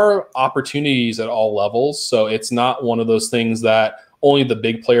there are opportunities at all levels. So it's not one of those things that only the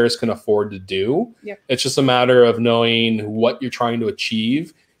big players can afford to do. Yep. It's just a matter of knowing what you're trying to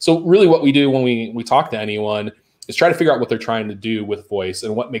achieve. So really what we do when we talk to anyone is try to figure out what they're trying to do with voice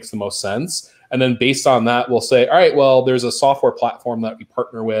and what makes the most sense. And then based on that, we'll say, all right, well, there's a software platform that we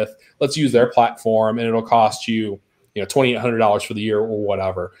partner with. Let's use their platform, and it'll cost you, $2,800 for the year or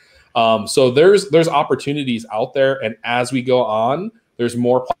whatever. So there's opportunities out there. And as we go on, there's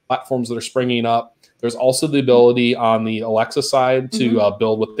more platforms that are springing up. There's also the ability on the Alexa side to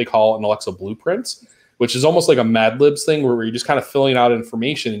build what they call an Alexa blueprint, which is almost like a Mad Libs thing where you're just kind of filling out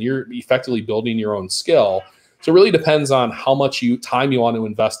information and you're effectively building your own skill. So it really depends on how much time you want to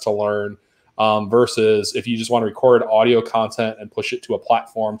invest to learn. Versus if you just want to record audio content and push it to a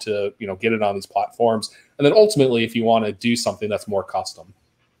platform to, get it on these platforms. And then ultimately, if you want to do something that's more custom.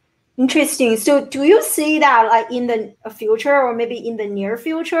 Interesting. So do you see that like in the future or maybe in the near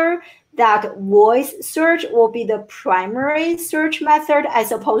future that voice search will be the primary search method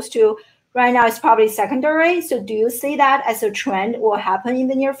as opposed to right now it's probably secondary? So do you see that as a trend will happen in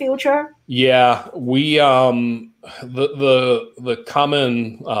the near future? Yeah, we the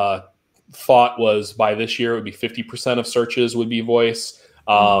common thought was by this year it would be 50% of searches would be voice.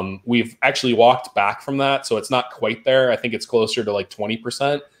 We've actually walked back from that, so it's not quite there. I think it's closer to like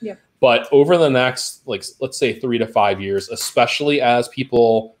 20%. Yeah. But over the next, let's say 3 to 5 years, especially as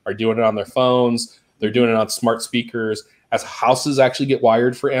people are doing it on their phones, they're doing it on smart speakers, as houses actually get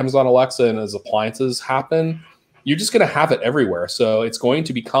wired for Amazon Alexa and as appliances happen, you're just going to have it everywhere. So it's going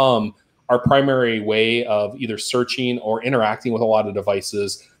to become our primary way of either searching or interacting with a lot of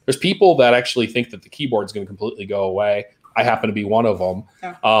devices. There's people that actually think that the keyboard is going to completely go away. I happen to be one of them.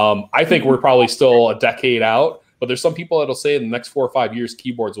 Yeah. I think we're probably still a decade out, but there's some people that'll say in the next 4 or 5 years,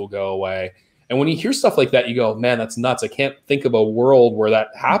 keyboards will go away. And when you hear stuff like that, you go, man, that's nuts. I can't think of a world where that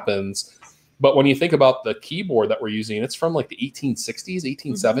happens. But when you think about the keyboard that we're using, it's from like the 1860s,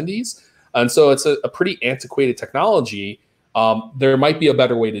 1870s. And so it's a pretty antiquated technology. There might be a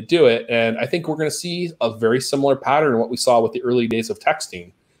better way to do it. And I think we're going to see a very similar pattern in what we saw with the early days of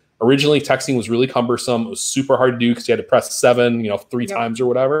texting. Originally, texting was really cumbersome. It was super hard to do because you had to press 7, 3 times or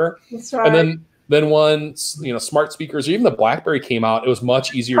whatever. That's right. And then when smart speakers or even the BlackBerry came out, it was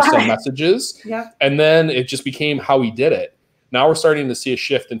much easier to send messages. Yeah. And then it just became how we did it. Now we're starting to see a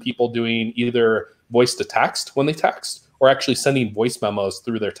shift in people doing either voice to text when they text or actually sending voice memos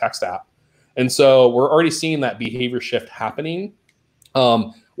through their text app. And so we're already seeing that behavior shift happening.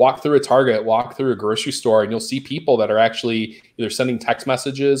 Walk through a Target, walk through a grocery store, and you'll see people that are actually either sending text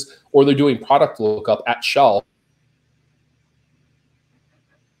messages or they're doing product lookup at shelf.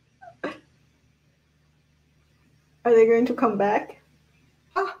 Are they going to come back?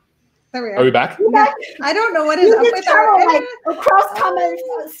 Oh, there we are. Are we back? Yeah. I don't know what is up with our like across common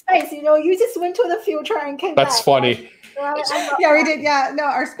space. You just went to the future and came back. That's funny. Yeah, we did. Yeah, no,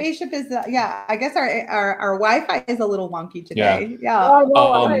 our spaceship is. I guess our Wi-Fi is a little wonky today. Yeah.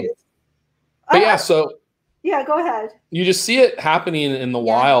 But yeah, so. Yeah, go ahead. You just see it happening in the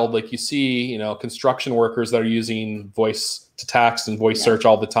wild. Like you see, construction workers that are using voice to text and voice search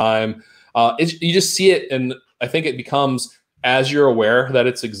all the time. You just see it, and I think it becomes as you're aware that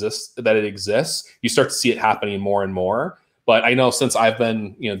it exists, you start to see it happening more and more. But I know since I've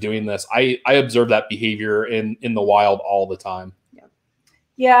been, doing this, I observe that behavior in the wild all the time.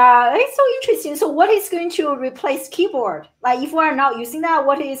 Yeah, it's so interesting. So what is going to replace keyboard? Like if we're not using that,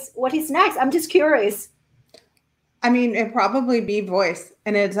 what is next? I'm just curious. I mean, it'd probably be voice,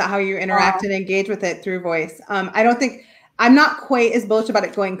 and it's how you interact and engage with it through voice. I'm not quite as bullish about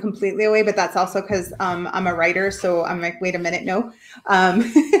it going completely away, but that's also because I'm a writer, so I'm like, wait a minute, no. I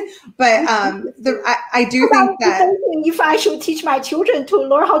do think that if I should teach my children to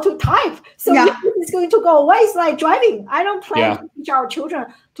learn how to type, so if it's going to go away, it's like driving. I don't plan to teach our children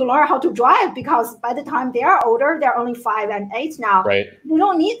to learn how to drive because by the time they are older, they're only 5 and 8 now. Right. They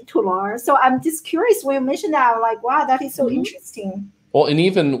don't need to learn. So I'm just curious when you mentioned that, I'm like, wow, that is so interesting. Well, and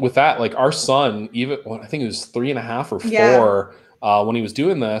even with that, like our son, I think he was 3.5 or 4, when he was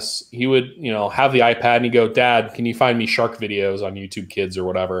doing this, he would, have the iPad and he'd go, Dad, can you find me shark videos on YouTube Kids or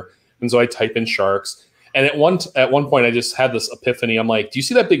whatever? And so I type in sharks. And at one point, I just had this epiphany. I'm like, do you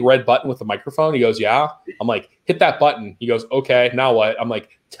see that big red button with the microphone? He goes, yeah. I'm like, hit that button. He goes, okay, now what? I'm like,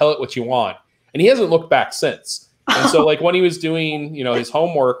 tell it what you want. And he hasn't looked back since. And so like when he was doing, his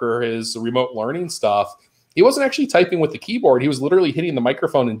homework or his remote learning stuff, he wasn't actually typing with the keyboard. He was literally hitting the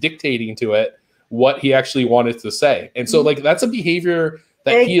microphone and dictating to it what he actually wanted to say. And so like that's a behavior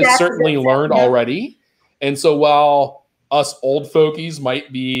that he has certainly learned already. And so while us old fogies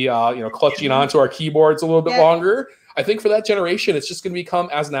might be, clutching onto our keyboards a little bit longer, I think for that generation, it's just going to become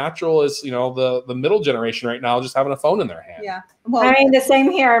as natural as, the middle generation right now, just having a phone in their hand. Yeah. Well, I mean, the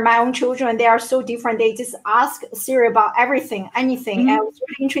same here. My own children, they are so different. They just ask Siri about everything, anything. And it's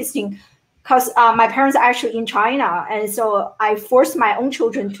really interesting because my parents are actually in China. And so I forced my own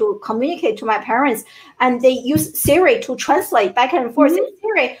children to communicate to my parents. And they use Siri to translate back and forth. Say,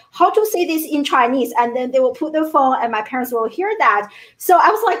 Siri, how to say this in Chinese? And then they will put the phone and my parents will hear that. So I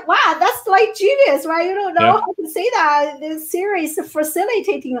was like, wow, that's like genius, right? You don't know how to say that. The Siri is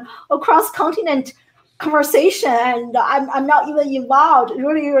facilitating across continent conversation, and I'm not even involved.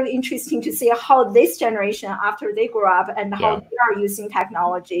 Really, really interesting to see how this generation, after they grow up, and how they are using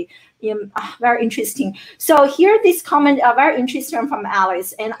technology. Very interesting. So here, this comment very interesting from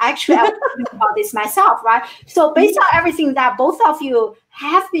Alice, and actually I was thinking about this myself, right? So based on everything that both of you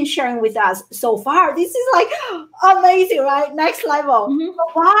have been sharing with us so far, this is like amazing, right? Next level.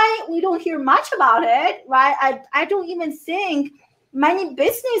 But why we don't hear much about it, right? I don't even think many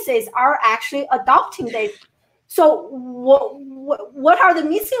businesses are actually adopting this. So what are the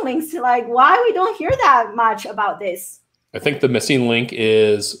missing links? Like, why we don't hear that much about this? I think the missing link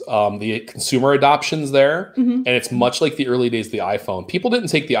is the consumer adoptions there. And it's much like the early days of the iPhone. People didn't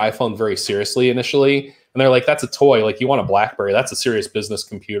take the iPhone very seriously initially. And they're like, that's a toy. Like, you want a BlackBerry. That's a serious business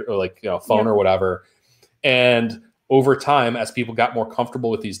computer or phone or whatever. And over time, as people got more comfortable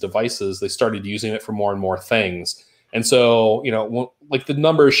with these devices, they started using it for more and more things. And so, like the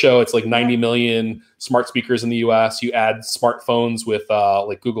numbers show, it's like 90 million smart speakers in the US. You add smartphones with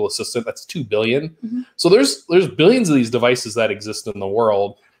like Google Assistant, that's 2 billion. So there's billions of these devices that exist in the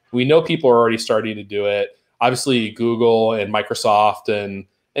world. We know people are already starting to do it. Obviously, Google and Microsoft and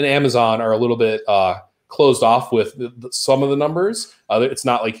Amazon are a little bit closed off with some of the numbers. It's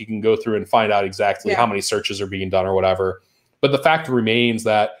not like you can go through and find out exactly how many searches are being done or whatever. But the fact remains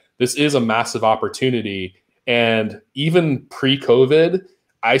that this is a massive opportunity. And even pre-COVID,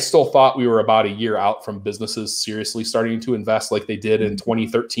 I still thought we were about a year out from businesses seriously starting to invest like they did in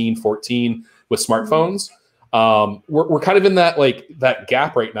 2013, 14 with smartphones. We're kind of in that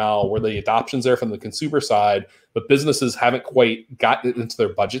gap right now where the adoption's there from the consumer side, but businesses haven't quite gotten it into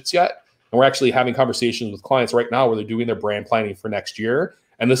their budgets yet. And we're actually having conversations with clients right now where they're doing their brand planning for next year.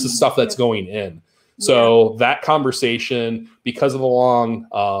 And this is stuff that's going in. So that conversation, because of the long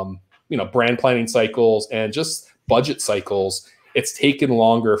brand planning cycles and just budget cycles, it's taken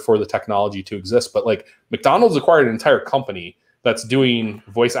longer for the technology to exist. But like McDonald's acquired an entire company that's doing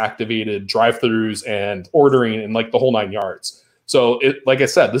voice activated drive-throughs and ordering and like the whole 9 yards. So like I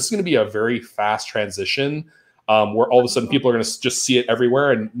said, this is going to be a very fast transition where all of a sudden people are going to just see it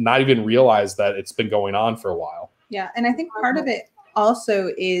everywhere and not even realize that it's been going on for a while. Yeah. And I think part of it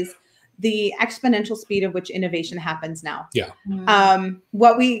also is the exponential speed of which innovation happens now. Yeah. The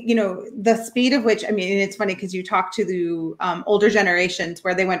speed of which, I mean, it's funny because you talk to the older generations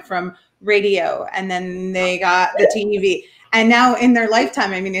where they went from radio and then they got the TV. And now in their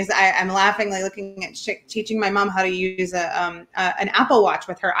lifetime, I mean, I'm laughingly looking at teaching my mom how to use an Apple Watch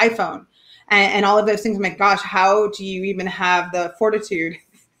with her iPhone and all of those things. I'm like, gosh, how do you even have the fortitude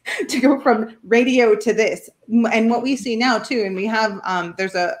to go from radio to this? And what we see now too, and we have,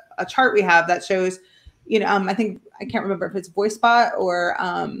 there's a chart we have that shows, I think, I can't remember if it's VoiceBot or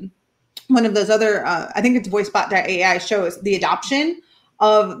one of those other, I think it's VoiceBot.ai shows the adoption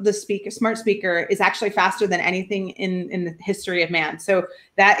of the smart speaker is actually faster than anything in the history of man. So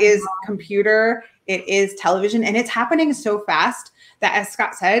that is computer, it is television, and it's happening so fast that, as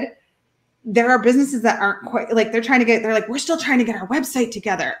Scott said, there are businesses that aren't quite like, they're like, we're still trying to get our website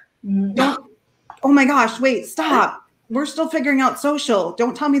together. Oh my gosh, wait, stop. We're still figuring out social.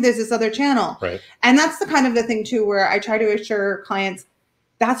 Don't tell me there's this other channel. Right. And that's the kind of the thing too, where I try to assure clients,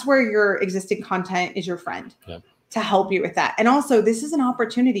 that's where your existing content is your friend to help you with that. And also, this is an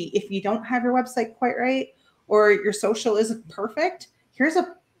opportunity. If you don't have your website quite right, or your social isn't perfect, here's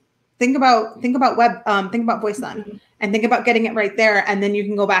a think about voice then, and think about getting it right there. And then you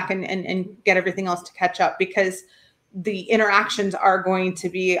can go back and get everything else to catch up, because the interactions are going to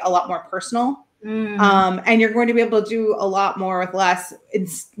be a lot more personal. And you're going to be able to do a lot more with less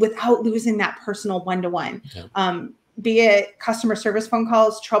without losing that personal one-to-one. Be it customer service phone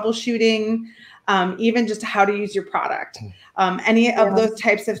calls, troubleshooting, even just how to use your product. Any of those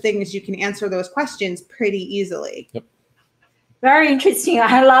types of things, you can answer those questions pretty easily. Very interesting.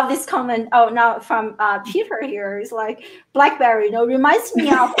 I love this comment. Oh, now from Peter here. It's like BlackBerry, reminds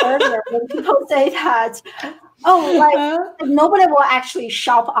me of earlier when people say that Oh, like nobody will actually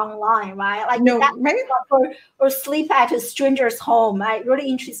shop online, right? Like No, that, right? or sleep at a stranger's home, right? Really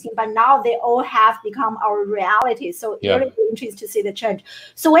interesting. But now they all have become our reality. So really interesting to see the change.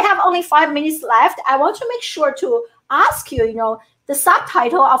 So we have only 5 minutes left. I want to make sure to ask you, the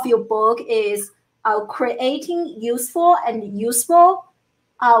subtitle of your book is Creating Useful and Useful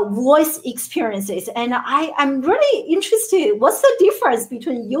Voice Experiences. And I'm really interested. What's the difference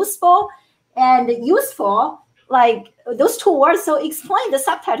between useful and useful? Like those two words. So explain the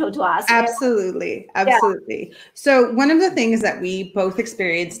subtitle to us. Absolutely. Absolutely. Yeah. So one of the things that we both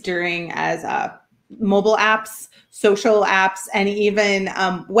experienced during as mobile apps, social apps, and even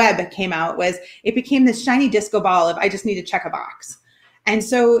web came out was it became this shiny disco ball of I just need to check a box. And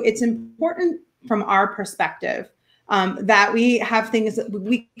so it's important from our perspective that we have things that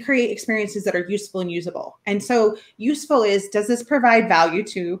we create experiences that are useful and usable. And so useful is, does this provide value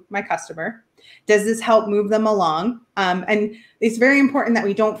to my customer? Does this help move them along? And it's very important that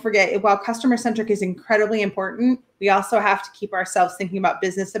we don't forget, while customer-centric is incredibly important, we also have to keep ourselves thinking about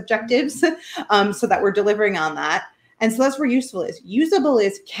business objectives so that we're delivering on that. And so that's where useful is. Usable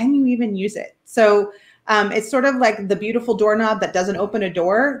is, can you even use it? So it's sort of like the beautiful doorknob that doesn't open a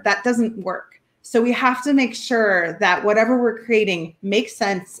door, that doesn't work. So we have to make sure that whatever we're creating makes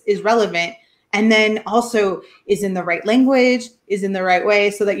sense, is relevant, and then also is in the right language, is in the right way,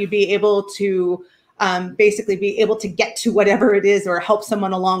 so that you'd be able to basically be able to get to whatever it is or help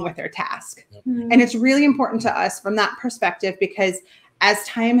someone along with their task. Mm-hmm. And it's really important to us from that perspective, because as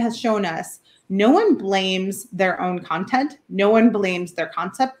time has shown us, no one blames their own content. No one blames their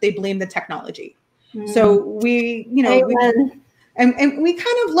concept. They blame the technology. Mm-hmm. So we we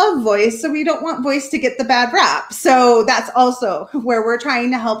kind of love voice, so we don't want voice to get the bad rap. So that's also where we're trying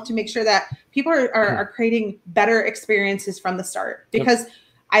to help to make sure that people are creating better experiences from the start. Because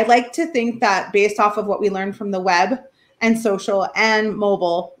I like to think that based off of what we learned from the web and social and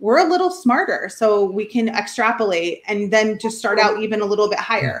mobile, we're a little smarter, so we can extrapolate and then just start out even a little bit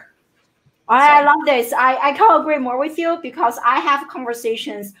higher. I love this. I can't agree more with you, because I have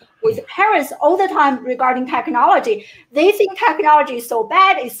conversations with parents all the time regarding technology. They think technology is so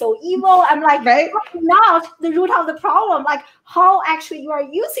bad, it's so evil. I'm like, right? Not the root of the problem. Like how actually you are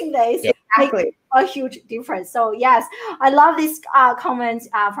using this. Yep. Exactly. A huge difference. So yes, I love this comment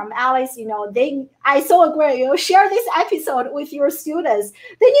from Alice. I so agree. Share this episode with your students.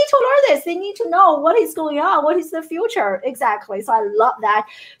 They need to learn this. They need to know what is going on. What is the future exactly? So I love that.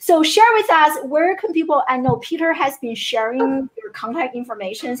 So share with us, where can people? I know Peter has been sharing your contact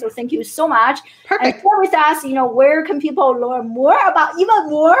information. So thank you so much. Perfect. And share with us, where can people learn even more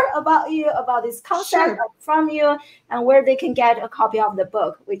about you, about this concept from you, and where they can get a copy of the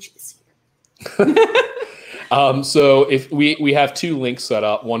book, which is. So if we have 2 links set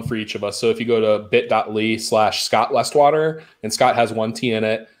up, one for each of us. So if you go to bit.ly/Scott Westwater, and Scott has 1 T in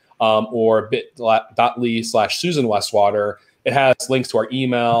it, or bit.ly/Susan Westwater, it has links to our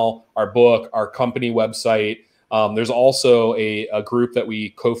email, our book, our company website. There's also a group that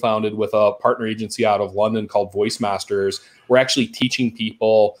we co-founded with a partner agency out of London called Voice Masters. We're actually teaching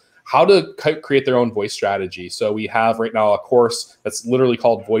people how to create their own voice strategy. So we have right now a course that's literally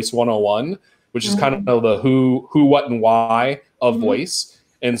called Voice 101, which is kind of the who, what, and why of voice.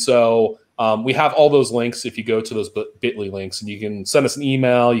 And so we have all those links if you go to those bit.ly links, and you can send us an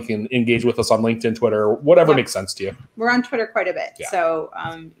email. You can engage with us on LinkedIn, Twitter, whatever makes sense to you. We're on Twitter quite a bit. Yeah. So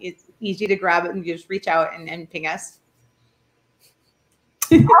it's easy to grab it and you just reach out and ping us.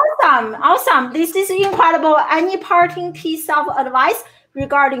 Awesome. This is incredible. Any parting piece of advice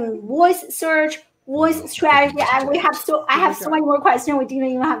regarding voice search, voice strategy? And I have so many more questions we didn't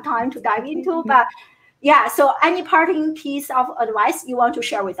even have time to dive into, but yeah, so any parting piece of advice you want to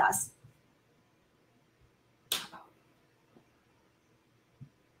share with us?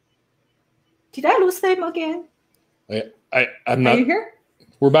 Did I lose them again? I'm not. Are you here?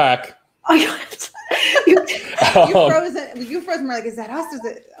 We're back. Oh, you frozen. You frozen. We're like, is that us? Is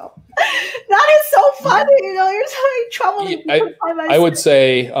it? Oh. That is so funny. You're troubling. I would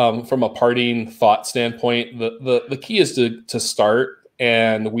say, from a parting thought standpoint, the key is to start.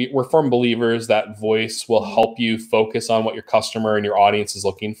 And we're firm believers that voice will help you focus on what your customer and your audience is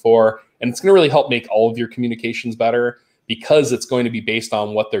looking for. And it's going to really help make all of your communications better, because it's going to be based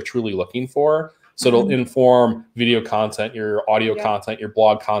on what they're truly looking for. So it'll inform video content, your audio content, your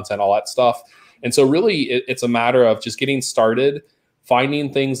blog content, all that stuff. And so really it's a matter of just getting started,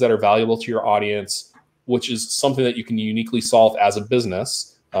 finding things that are valuable to your audience, which is something that you can uniquely solve as a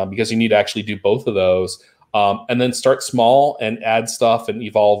business, because you need to actually do both of those. And then start small and add stuff and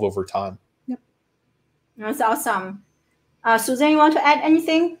evolve over time. Yep. That's awesome. Susan, you want to add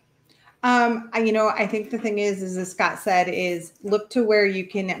anything? I think the thing is as Scott said, is look to where you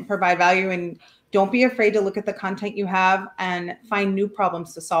can provide value, and don't be afraid to look at the content you have and find new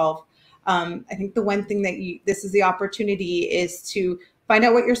problems to solve. I think the one thing that this is the opportunity is to find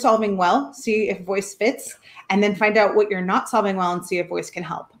out what you're solving well, see if voice fits, and then find out what you're not solving well and see if voice can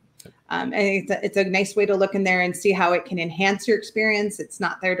help. And it's a nice way to look in there and see how it can enhance your experience. It's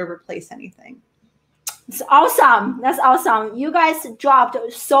not there to replace anything. It's awesome. That's awesome. You guys dropped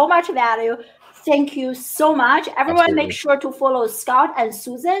so much value. Thank you so much. Everyone, Absolutely. Make sure to follow Scott and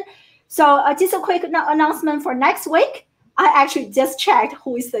Susan. So just a quick announcement for next week. I actually just checked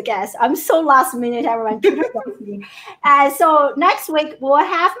who is the guest. I'm so last minute, everyone. So next week, we'll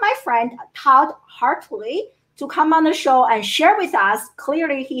have my friend Todd Hartley to come on the show and share with us.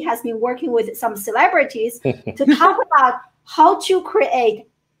 Clearly, he has been working with some celebrities to talk about how to create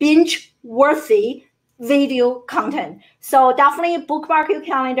binge-worthy video content. So definitely bookmark your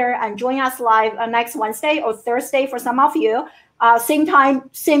calendar and join us live next Wednesday or Thursday for some of you. Same time,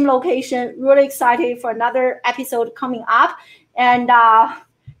 same location. Really excited for another episode coming up. And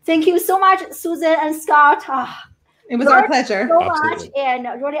thank you so much, Susan and Scott. It was our pleasure. So much, and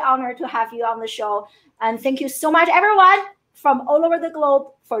really honored to have you on the show. And thank you so much, everyone from all over the globe,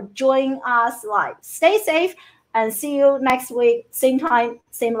 for joining us live. Stay safe and see you next week, same time,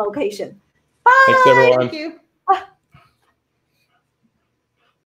 same location. Bye. Thanks, everyone. Thank you.